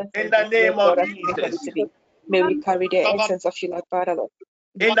 represent the essence In the name of Jesus. May we carry the essence of you, Lord Father, Lord.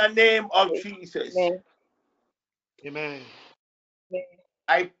 In the name of Jesus. Amen.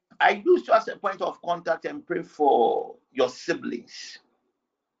 I use you as a point of contact and pray for your siblings.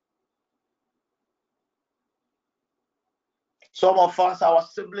 Some of us, our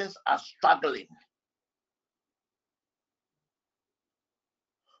siblings are struggling.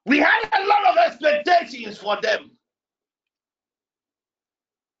 We had a lot of expectations for them.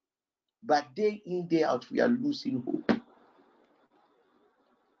 But day in, day out, we are losing hope.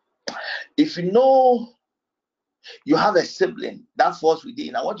 If you know you have a sibling that falls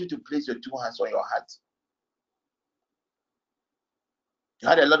within, I want you to place your two hands on your heart. You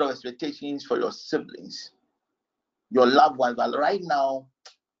had a lot of expectations for your siblings, your loved ones, but right now,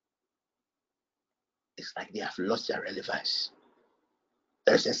 it's like they have lost their relevance.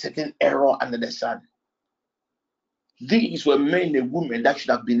 There's a certain error under the sun. These were men and women that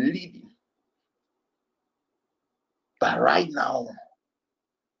should have been leading. But right now,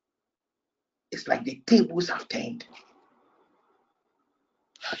 it's like the tables have turned.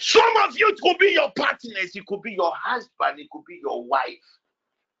 Some of you, it could be your partners, it could be your husband, it could be your wife.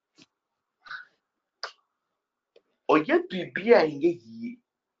 Or yet to be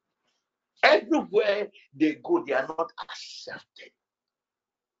everywhere they go, they are not accepted.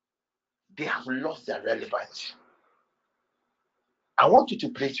 They have lost their relevance. I want you to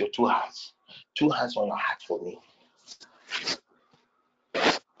place your two hands on your heart for me.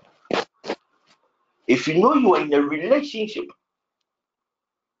 If you know you are in a relationship,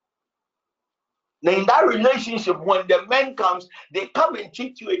 now in that relationship, when the man comes, they come and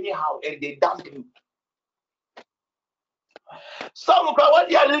treat you anyhow and they dump you. Some of what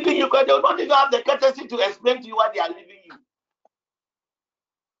they are leaving you, because they will not even have the courtesy to explain to you what they are leaving you.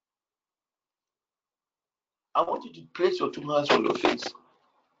 I want you to place your two hands on your face.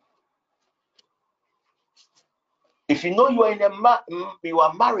 If you know you are you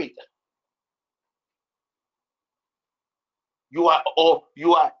are married, you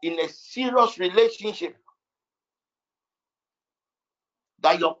are in a serious relationship,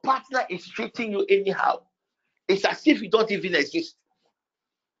 that your partner is treating you anyhow, it's as if you don't even exist.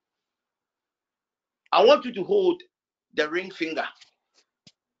 I want you to hold the ring finger.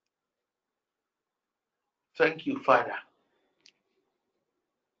 Thank you, Father.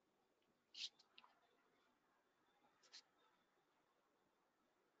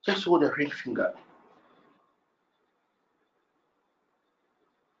 Just hold the ring finger.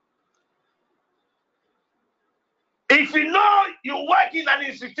 If you know you work in an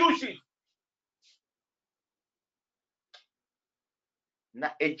institution, na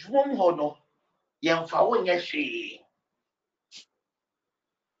edwom ho no yemfa wo nye hwe.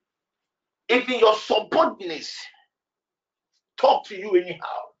 Even your subordinates talk to you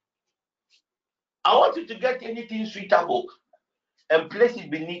anyhow. I want you to get anything suitable and place it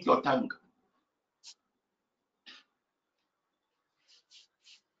beneath your tongue.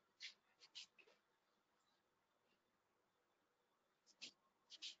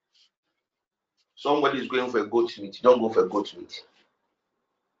 Somebody is going for a goat meat. Don't go for a goat meat.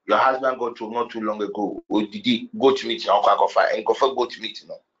 Your husband got to not too long ago. Or did he goat meat? And go for goat meat,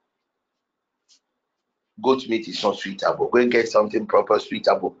 no. Goat meat is not suitable. Go and get something proper,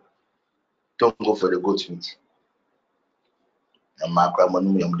 suitable. Don't go for the goat meat.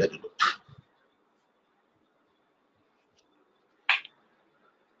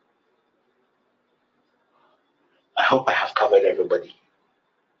 I hope I have covered everybody.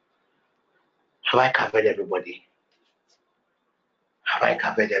 Have I covered everybody? Have I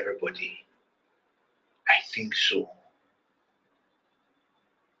covered everybody? I think so.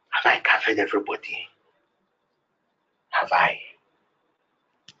 Have I covered everybody? Have I?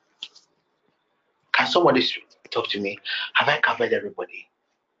 Can somebody talk to me? Have I covered everybody?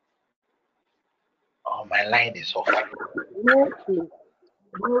 Oh, my line is off. No, please.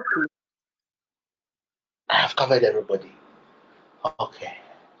 No, please. I have covered everybody. Okay.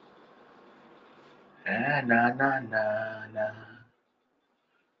 Na na na na.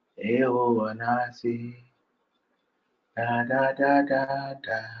 Ewo anasi. Da da da da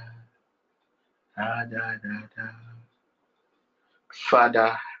da. Da da da da.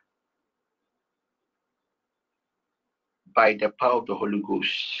 Father, by the power of the Holy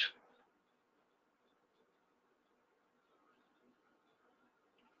Ghost,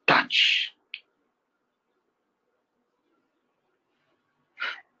 touch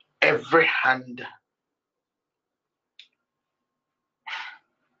every hand.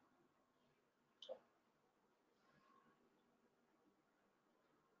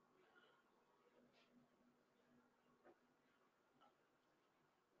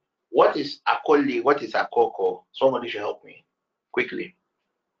 What is Akoli? What is Akoko? Somebody should help me quickly.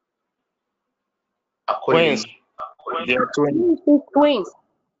 Akoli. Twins. They are twins. Twins.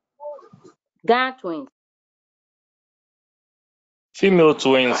 God twins. Female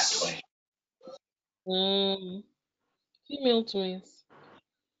twins. Female twins.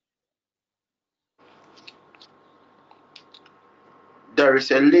 There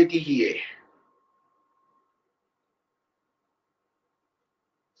is a lady here.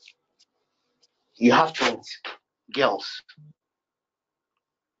 You have twins, girls.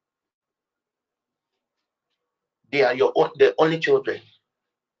 They are the only children.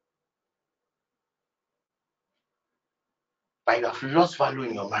 But you have lost value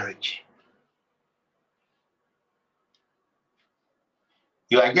in your marriage.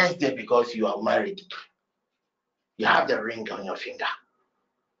 You are just there because you are married. You have the ring on your finger.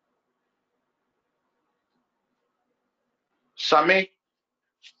 Sammy,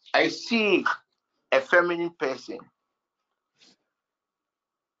 I see a feminine person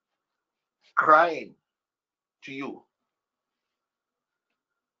crying to you.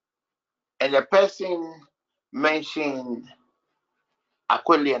 And the person mentioned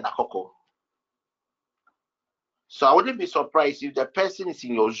Akweli and Akoko. So I wouldn't be surprised if the person is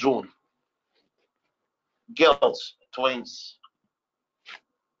in your zone. Girls, twins.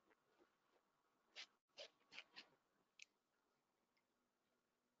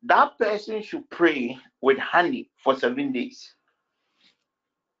 That person should pray with honey for 7 days.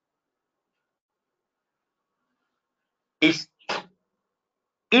 It's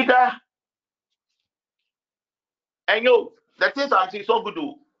either, and you, the things I'm saying so good.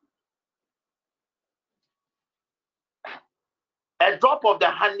 A drop of the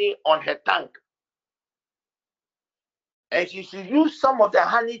honey on her tongue, and she should use some of the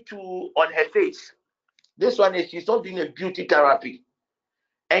honey on her face. This one is she's not doing a beauty therapy,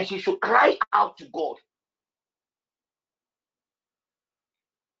 and she should cry out to God.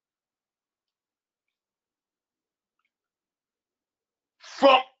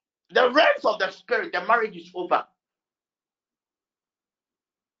 From the realms of the spirit, the marriage is over.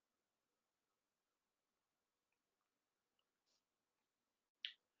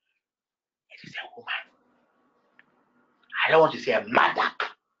 It is a woman. I don't want to say a mother.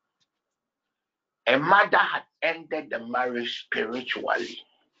 A mother had ended the marriage spiritually.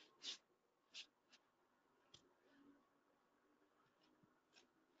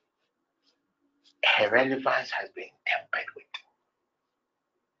 Her relevance has been tempered with.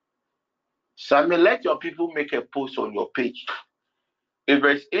 Sammy, let your people make a post on your page. If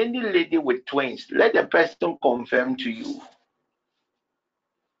there's any lady with twins, let the person confirm to you.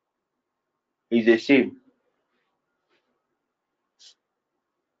 It's the same.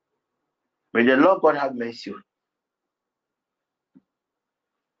 May the Lord God have mercy.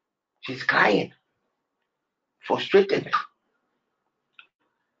 She's crying, frustrated.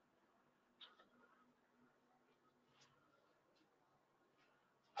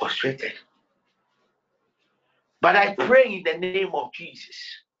 Frustrated. But I pray in the name of Jesus.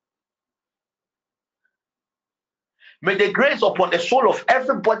 May the grace upon the soul of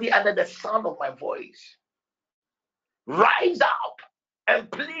everybody under the sound of my voice rise up and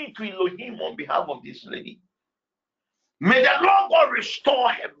plead to Elohim on behalf of this lady. May the Lord God restore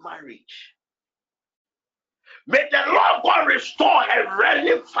her marriage. May the Lord God restore her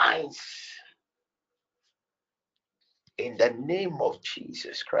relevance. In the name of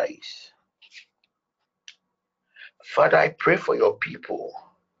Jesus Christ. Father, I pray for your people.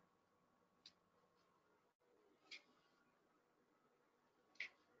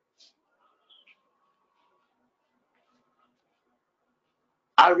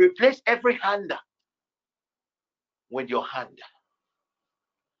 I replace every hand with your hand.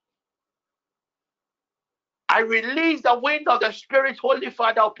 I release the wind of the Spirit, Holy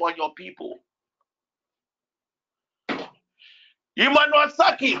Father, upon your people. Emmanuel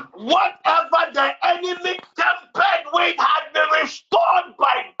Saki, whatever the enemy tempered with had been restored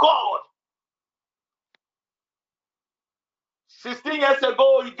by God. 16 years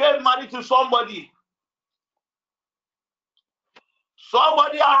ago, you gave money to somebody.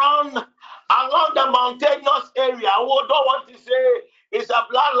 Somebody around the mountainous area who don't want to say it's a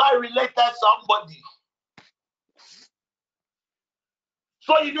bloodline related somebody.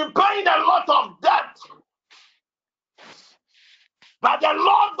 So you've been paying a lot of debt. But the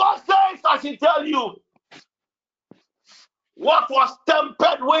Lord God says, I should tell you, what was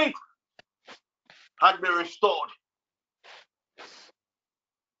tempered with has been restored.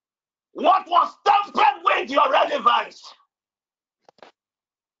 What was tempered with your relevance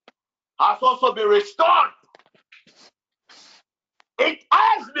has also been restored. It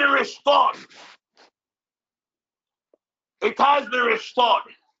has been restored. It has been restored.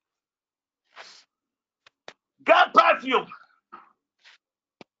 Get perfume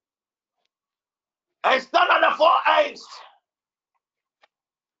and stand on the 4 ends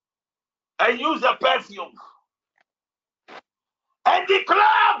and use the perfume. and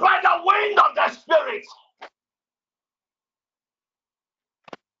declare by the wind of the Spirit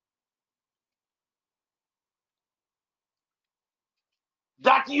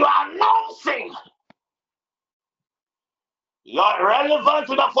that you are announcing you're relevant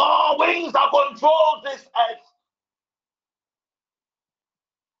to the four winds that control this earth.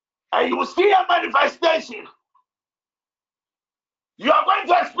 And you will see a manifestation. You are going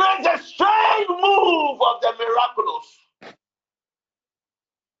to experience a strange move of the miraculous.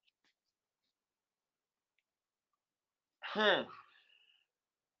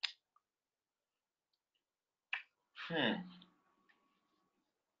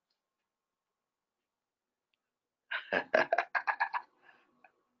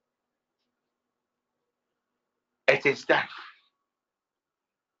 It is done.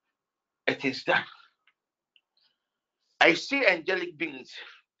 It is done. I see angelic beings,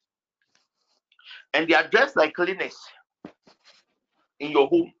 and they are dressed like cleaners in your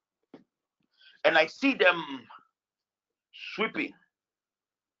home. And I see them sweeping.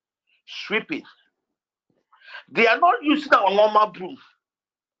 They are not using a normal broom.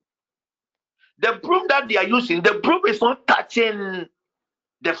 The broom that they are using, the broom is not touching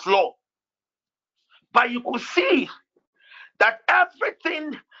the floor. But you could see that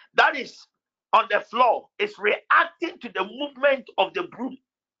everything that is on the floor is reacting to the movement of the broom.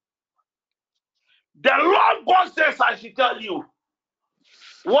 The Lord God says, I should tell you,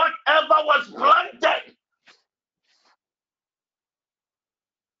 whatever was planted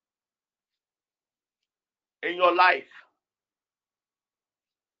in your life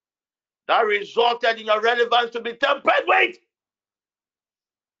that resulted in your relevance to be tempered with,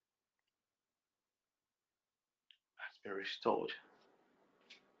 has been restored.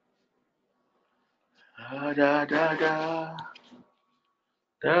 Da da da da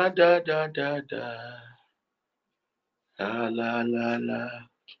da da da da da la la la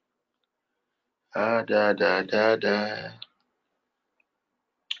la da da da da.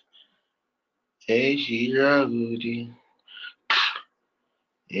 Ejira Udi,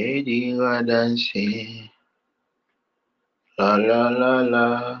 Edi Wadansi, la la la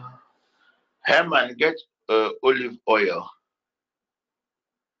la. Herman, get olive oil.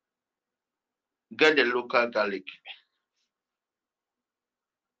 Get the local garlic.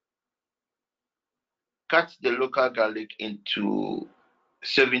 Cut the local garlic into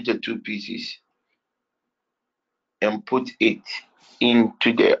 72 pieces and put it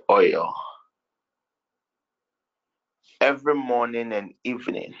into the oil. Every morning and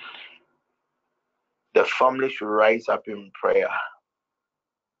evening, the family should rise up in prayer.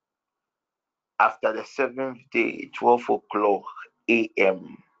 After the 7th day, 12 o'clock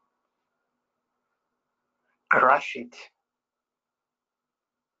a.m., crush it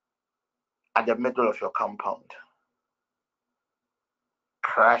at the middle of your compound.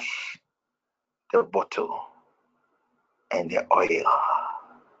 Crush the bottle and the oil.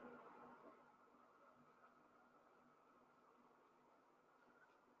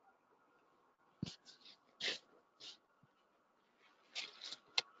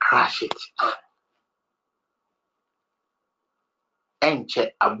 Crush it.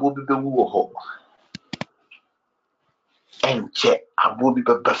 Enche abobi bewu wo ho. Enche abobi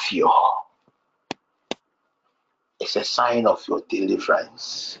bebafio. It's a sign of your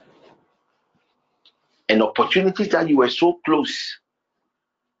deliverance. And opportunities that you were so close,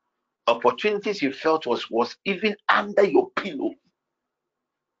 opportunities you felt was even under your pillow,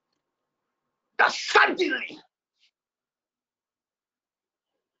 that suddenly,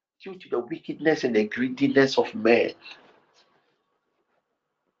 due to the wickedness and the greediness of men,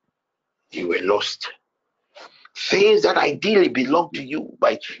 you were lost. Things that ideally belong to you,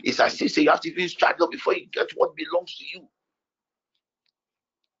 but it's as if you have to even struggle before you get what belongs to you.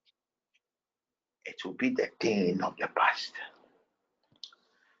 It will be the thing of the past.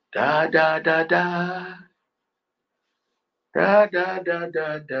 Da da da da da da da da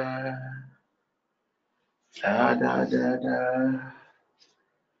da da da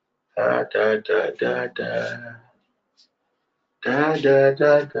da da da da da da. Da da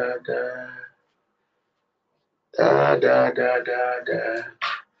da da da da da da da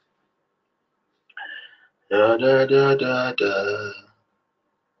da da da da da.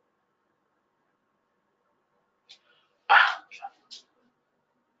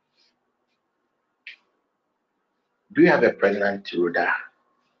 Do you have a pregnant Rhoda?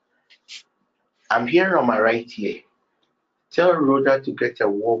 I'm here on my right here. Tell Rhoda to get a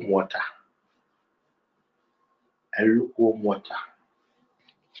warm water, a lukewarm water.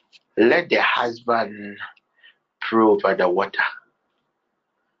 Let the husband pray over the water,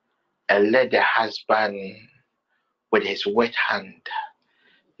 and let the husband with his wet hand,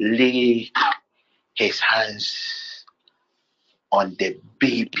 lay his hands on the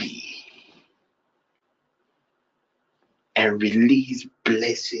baby and release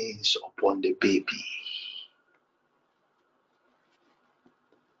blessings upon the baby.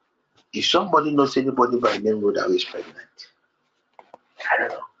 If somebody knows anybody by name that is pregnant, I don't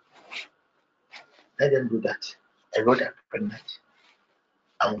know. Let them do that. I know they're pregnant.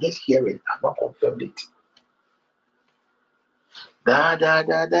 I'm just hearing. I'm not confirmed it. Da da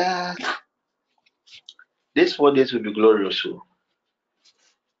da da. These 4 days will be glorious. So.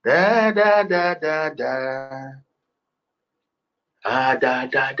 Da da da da da. Ah da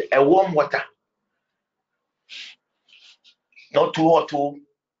da da. A warm water. Not too hot.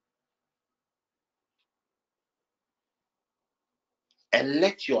 And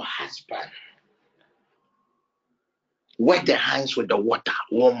let your husband wet the hands with the water,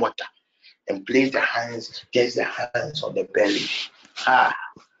 warm water, and place the hands on the belly. Ah,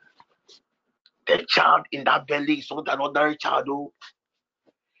 the child in that belly is not an ordinary child. Oh.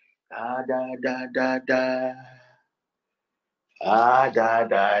 Ah, da da da da. Ah, da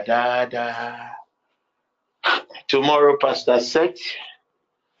da da da. Tomorrow, Pastor Seth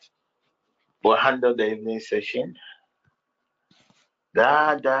will handle the evening session.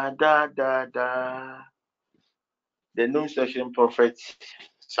 Da da da da da. The noon session, Prophet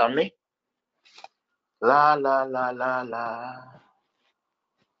Sammy. La la la la la.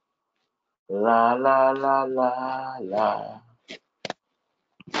 La la la la la.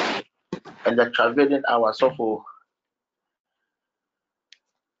 And the traveling hours of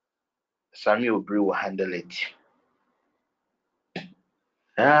Samuel Brew will handle it.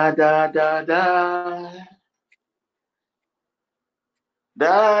 Da da da da.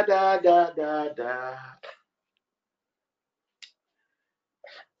 Da da da da da.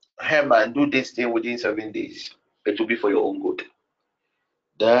 Hey man, do this thing within 7 days. It will be for your own good.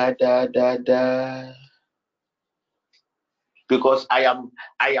 Da da da da. Because I am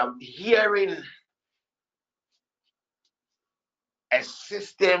hearing a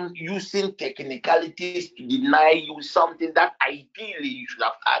system using technicalities to deny you something that ideally you should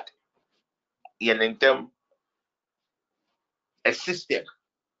have had. In terms, a system,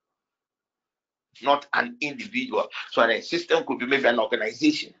 not an individual. So a system could be maybe an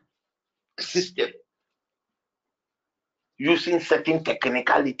organization. A system using certain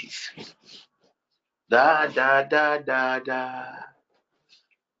technicalities. Da da da da da.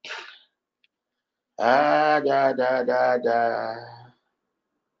 Ah da da da da.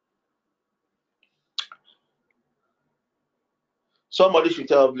 Somebody should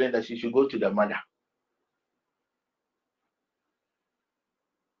tell Blaine that she should go to the mother.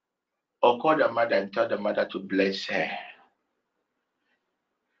 Or call the mother and tell the mother to bless her.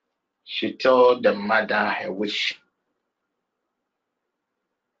 She told the mother her wish.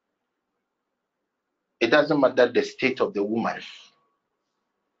 It doesn't matter the state of the woman.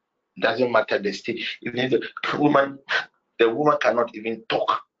 It doesn't matter the state. Even the woman cannot even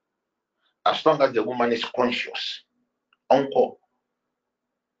talk. As long as the woman is conscious. Uncle.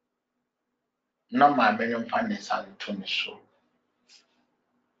 Na maame no mfa ne nsa nto ne so.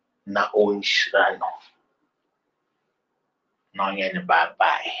 Na ɔnhyira no. Na ɔnyɛ ne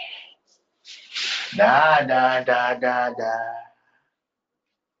bye-bye. Da da da da da.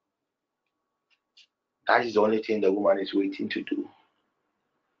 That is the only thing the woman is waiting to do.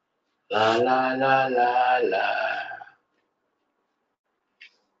 La la la la la.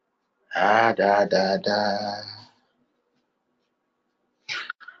 Ah da da da.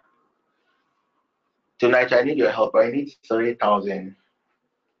 Tonight I need your help. I need 3,100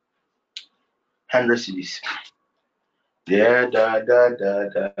 cedis. Yeah, da da da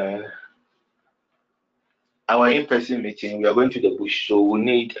da. Our in-person meeting, we are going to the bush, so we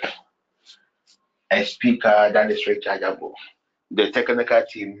need a speaker that is rechargeable. The technical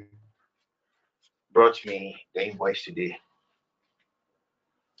team brought me the invoice today.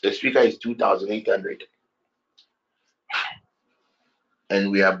 The speaker is 2,800.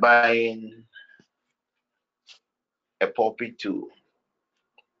 And we are buying a pulpit too.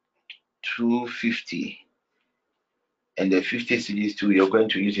 250. And the 50 cedis too, you're going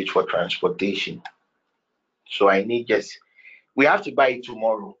to use it for transportation. So I need we have to buy it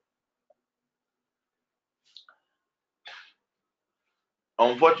tomorrow.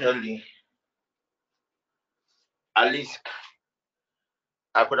 Unfortunately, at least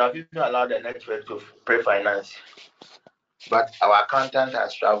I could have even allowed the network to pre-finance. But our accountant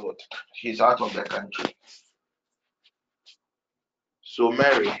has traveled. She's out of the country. So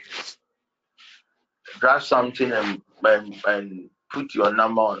Mary, draft something and put your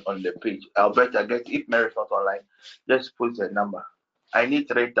number on the page. Alberta, get if Mary's not online, just put the number. I need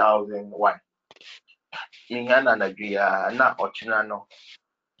 3,001. Mihana Nigeria na Ochinano.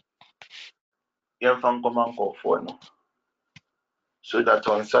 So that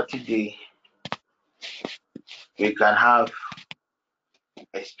on Saturday we can have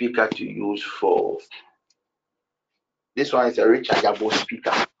a speaker to use for. This one is a rechargeable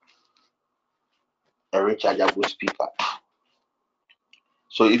speaker. A rechargeable speaker.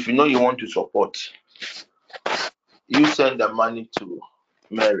 So if you know you want to support, you send the money to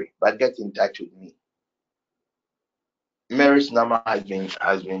Mary, but get in touch with me. Mary's number has been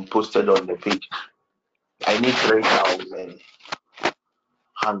posted on the page. I need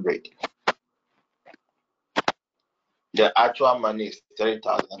 3,100. The actual money is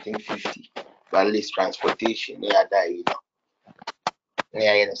 3,050. But at least transportation, I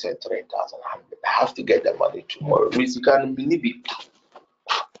said 3,100. I have to get the money tomorrow. You can believe it.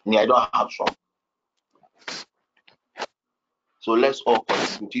 I don't have some. So let's all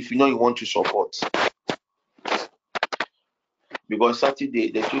contribute. If you know you want to support. Because Saturday,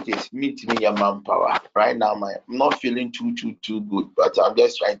 the truth is, meet me your manpower. Right now, I'm not feeling too good, but I'm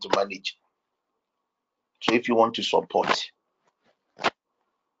just trying to manage. So if you want to support,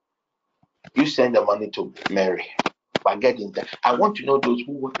 you send the money to Mary. But get in there. I want to know those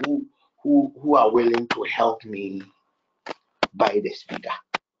who are willing to help me buy the speaker.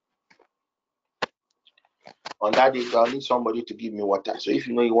 On that day, I'll need somebody to give me water. So if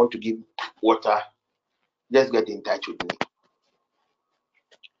you know you want to give water, just get in touch with me.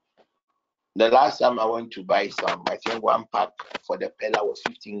 The last time I went to buy some, I think one pack for the Pella was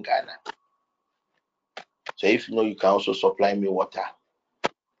 15 Ghana. So if you know you can also supply me water,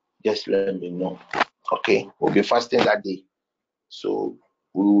 just let me know. Okay, we'll be fasting that day. So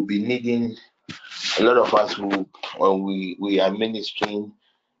we will be needing, a lot of us who, when we are ministering,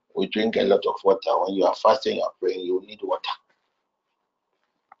 we drink a lot of water. When you are fasting, you are praying, you need water.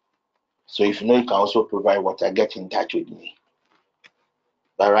 So if you know you can also provide water, get in touch with me.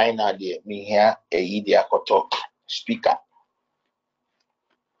 But right now, me here, a Koto speaker,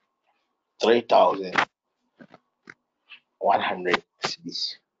 3,100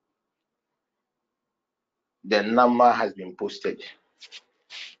 cedis. The number has been posted.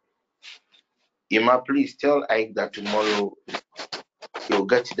 Ima, please tell Ike that tomorrow he'll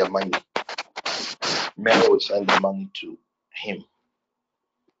get the money. Mary will send the money to him.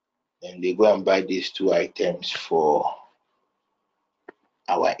 And they go and buy these two items for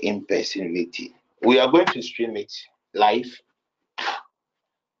our in-person meeting. We are going to stream it live,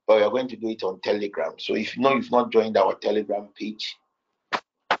 but we are going to do it on Telegram. So if you know you've not joined our Telegram page,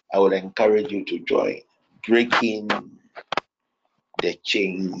 I would encourage you to join. Breaking the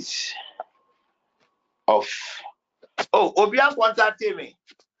chains of. Oh, Obiang contacted me.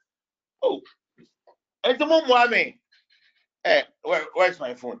 Oh, it's the Mwame. Hey, where's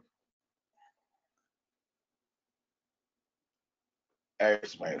my phone?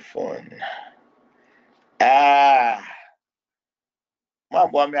 Where's my phone? I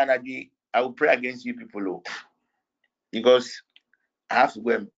will pray against you people, because I have to go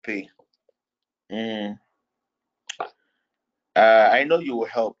and pay. I know you will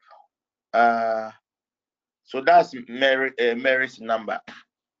help. So that's Mary's number.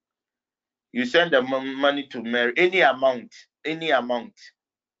 You send the money to Mary, any amount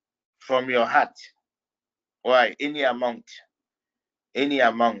from your heart. Why? Any amount. We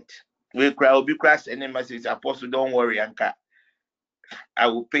will be crash any message. Apostle, don't worry, Anka. I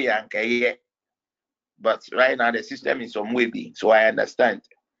will pay Anka here. But right now the system is some way, so I understand.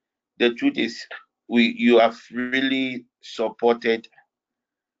 The truth is, you have really supported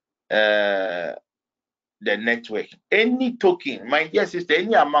the network. Any token, my dear sister,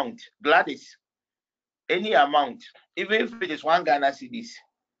 any amount, Gladys, any amount, even if it is 1 Ghana cedis,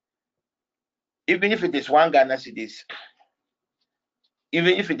 even if it is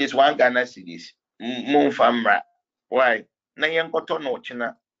 1 Ghana cedis, Mumfamra. Why?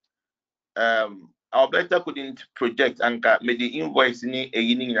 Alberta couldn't project Anka, made the invoice ni a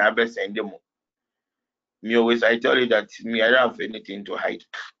yin in send them. Me always, I tell you that me, I don't have anything to hide.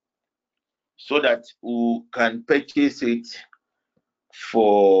 So that we can purchase it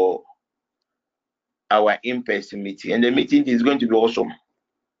for our in-person meeting. And the meeting is going to be awesome.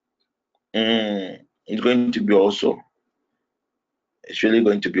 It's going to be awesome. It's really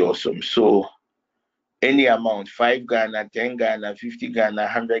going to be awesome. So any amount, 5 Ghana, 10 Ghana, 50 Ghana,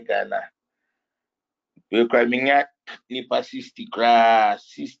 100 Ghana. We're crying at Nipa 60 gra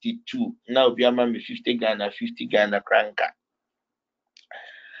 62. Now we are 50 Ghana, 50 Ghana cranka.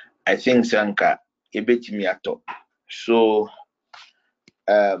 I think Sanka, a bit me at all. So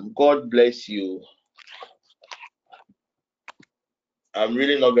God bless you. I'm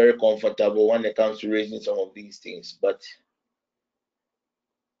really not very comfortable when it comes to raising some of these things, but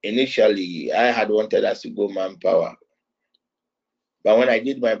initially I had wanted us to go manpower. But when I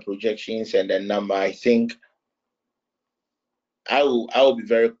did my projections and the number, I think I will be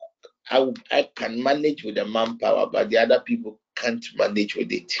very I can manage with the manpower, but the other people can't manage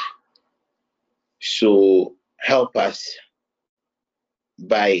with it. So help us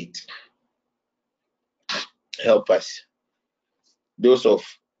buy it. Help us. Those of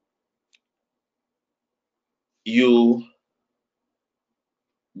you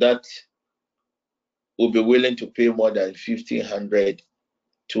that will be willing to pay more than 1,500,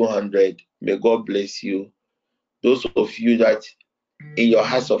 200, may God bless you. Those of you that in your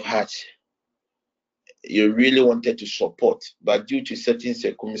hearts of hearts, you really wanted to support, but due to certain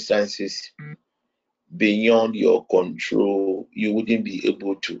circumstances beyond your control, you wouldn't be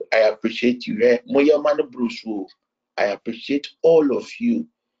able to. I appreciate you. I appreciate all of you,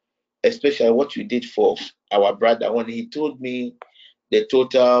 especially what you did for our brother. When he told me the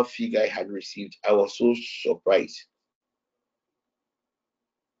total figure I had received, I was so surprised.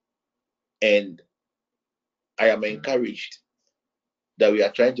 And I am encouraged that we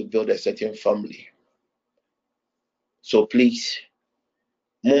are trying to build a certain family. So please,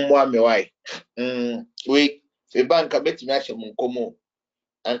 mumwa mewai. We bank bet me ashe munkomo.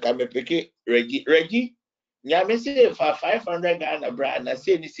 Anka me peke Reggie. Nyame say for 500 Ghana bra na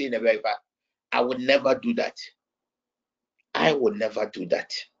say ni say na beba. I would never do that. I would never do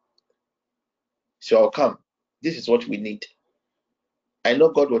that. So I'll come. This is what we need. I know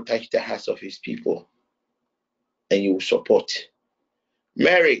God will touch the hearts of his people and you will support.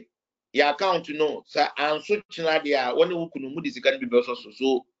 Mary, your account to know. So I'm so chinadia. When you can move this can be also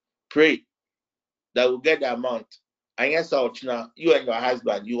so pray that will get the amount. And yes, you and your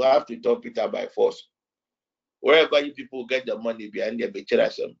husband, you have to top it up by force. Wherever you people get the money behind the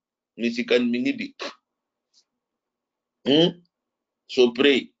becherasem, Michigan minibi. So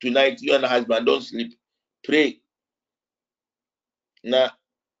pray tonight. You and your husband don't sleep. Pray. Na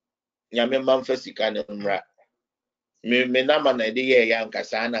nyame manfesika nemra. Me number na de ye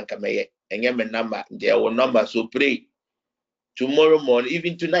yankasa na nkameye. Enye me number. There will number. So pray. Tomorrow morning,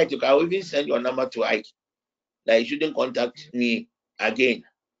 even tonight, I will even send your number to Ike. That you shouldn't contact me again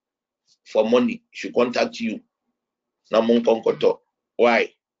for money. He should contact you.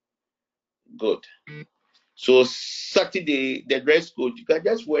 Why? Good. So Saturday, the dress code, you can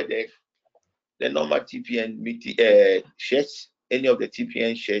just wear the normal TPN shirts, any of the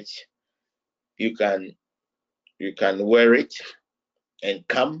TPN shirts. You can wear it and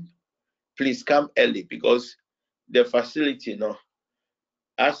come. Please come early because the facility,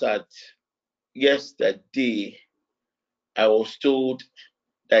 as at yesterday, I was told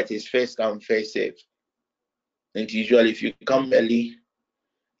that it's first come, first serve. And usually if you come early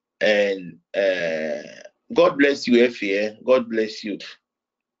and God bless you, FA. God bless you.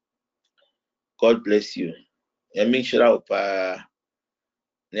 God bless you. I mean, shout out,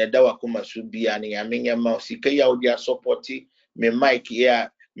 Neda wakuma subia ni yamenya mausika ya udia supporti me mic ya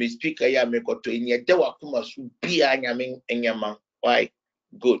me speaker ya me koto neda wakuma subia nyame enyama. Why?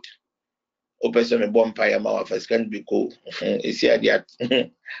 Good. Opesa me bompa ya mawa first can be cool. It's here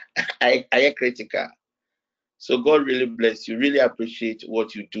I critical. So God really bless you. Really appreciate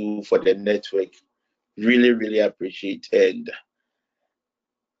what you do for the network. Really, really appreciate. And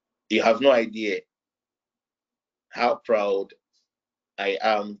you have no idea how proud I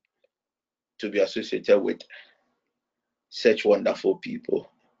am to be associated with such wonderful people.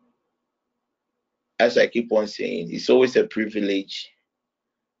 As I keep on saying, it's always a privilege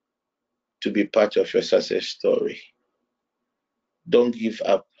to be part of your success story. Don't give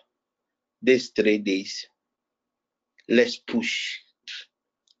up. These 3 days, let's push.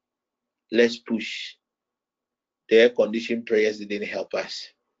 Let's push. The air conditioned prayers didn't help us.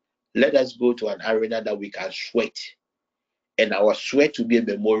 Let us go to an arena that we can sweat, and our sweat will be a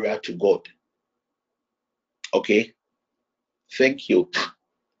memorial to God. Okay? Thank you.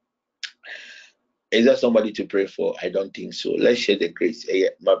 Is there somebody to pray for? I don't think so. Let's share the grace.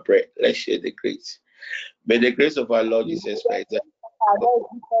 My prayer. Let's share the grace. May the grace of our Lord Jesus Christ, the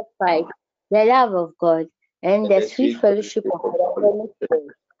love of God, and the sweet fellowship of the Holy Spirit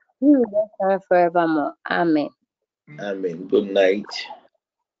be with us now and forevermore. Amen. Amen. Good night.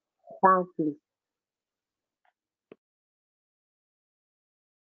 Thank you.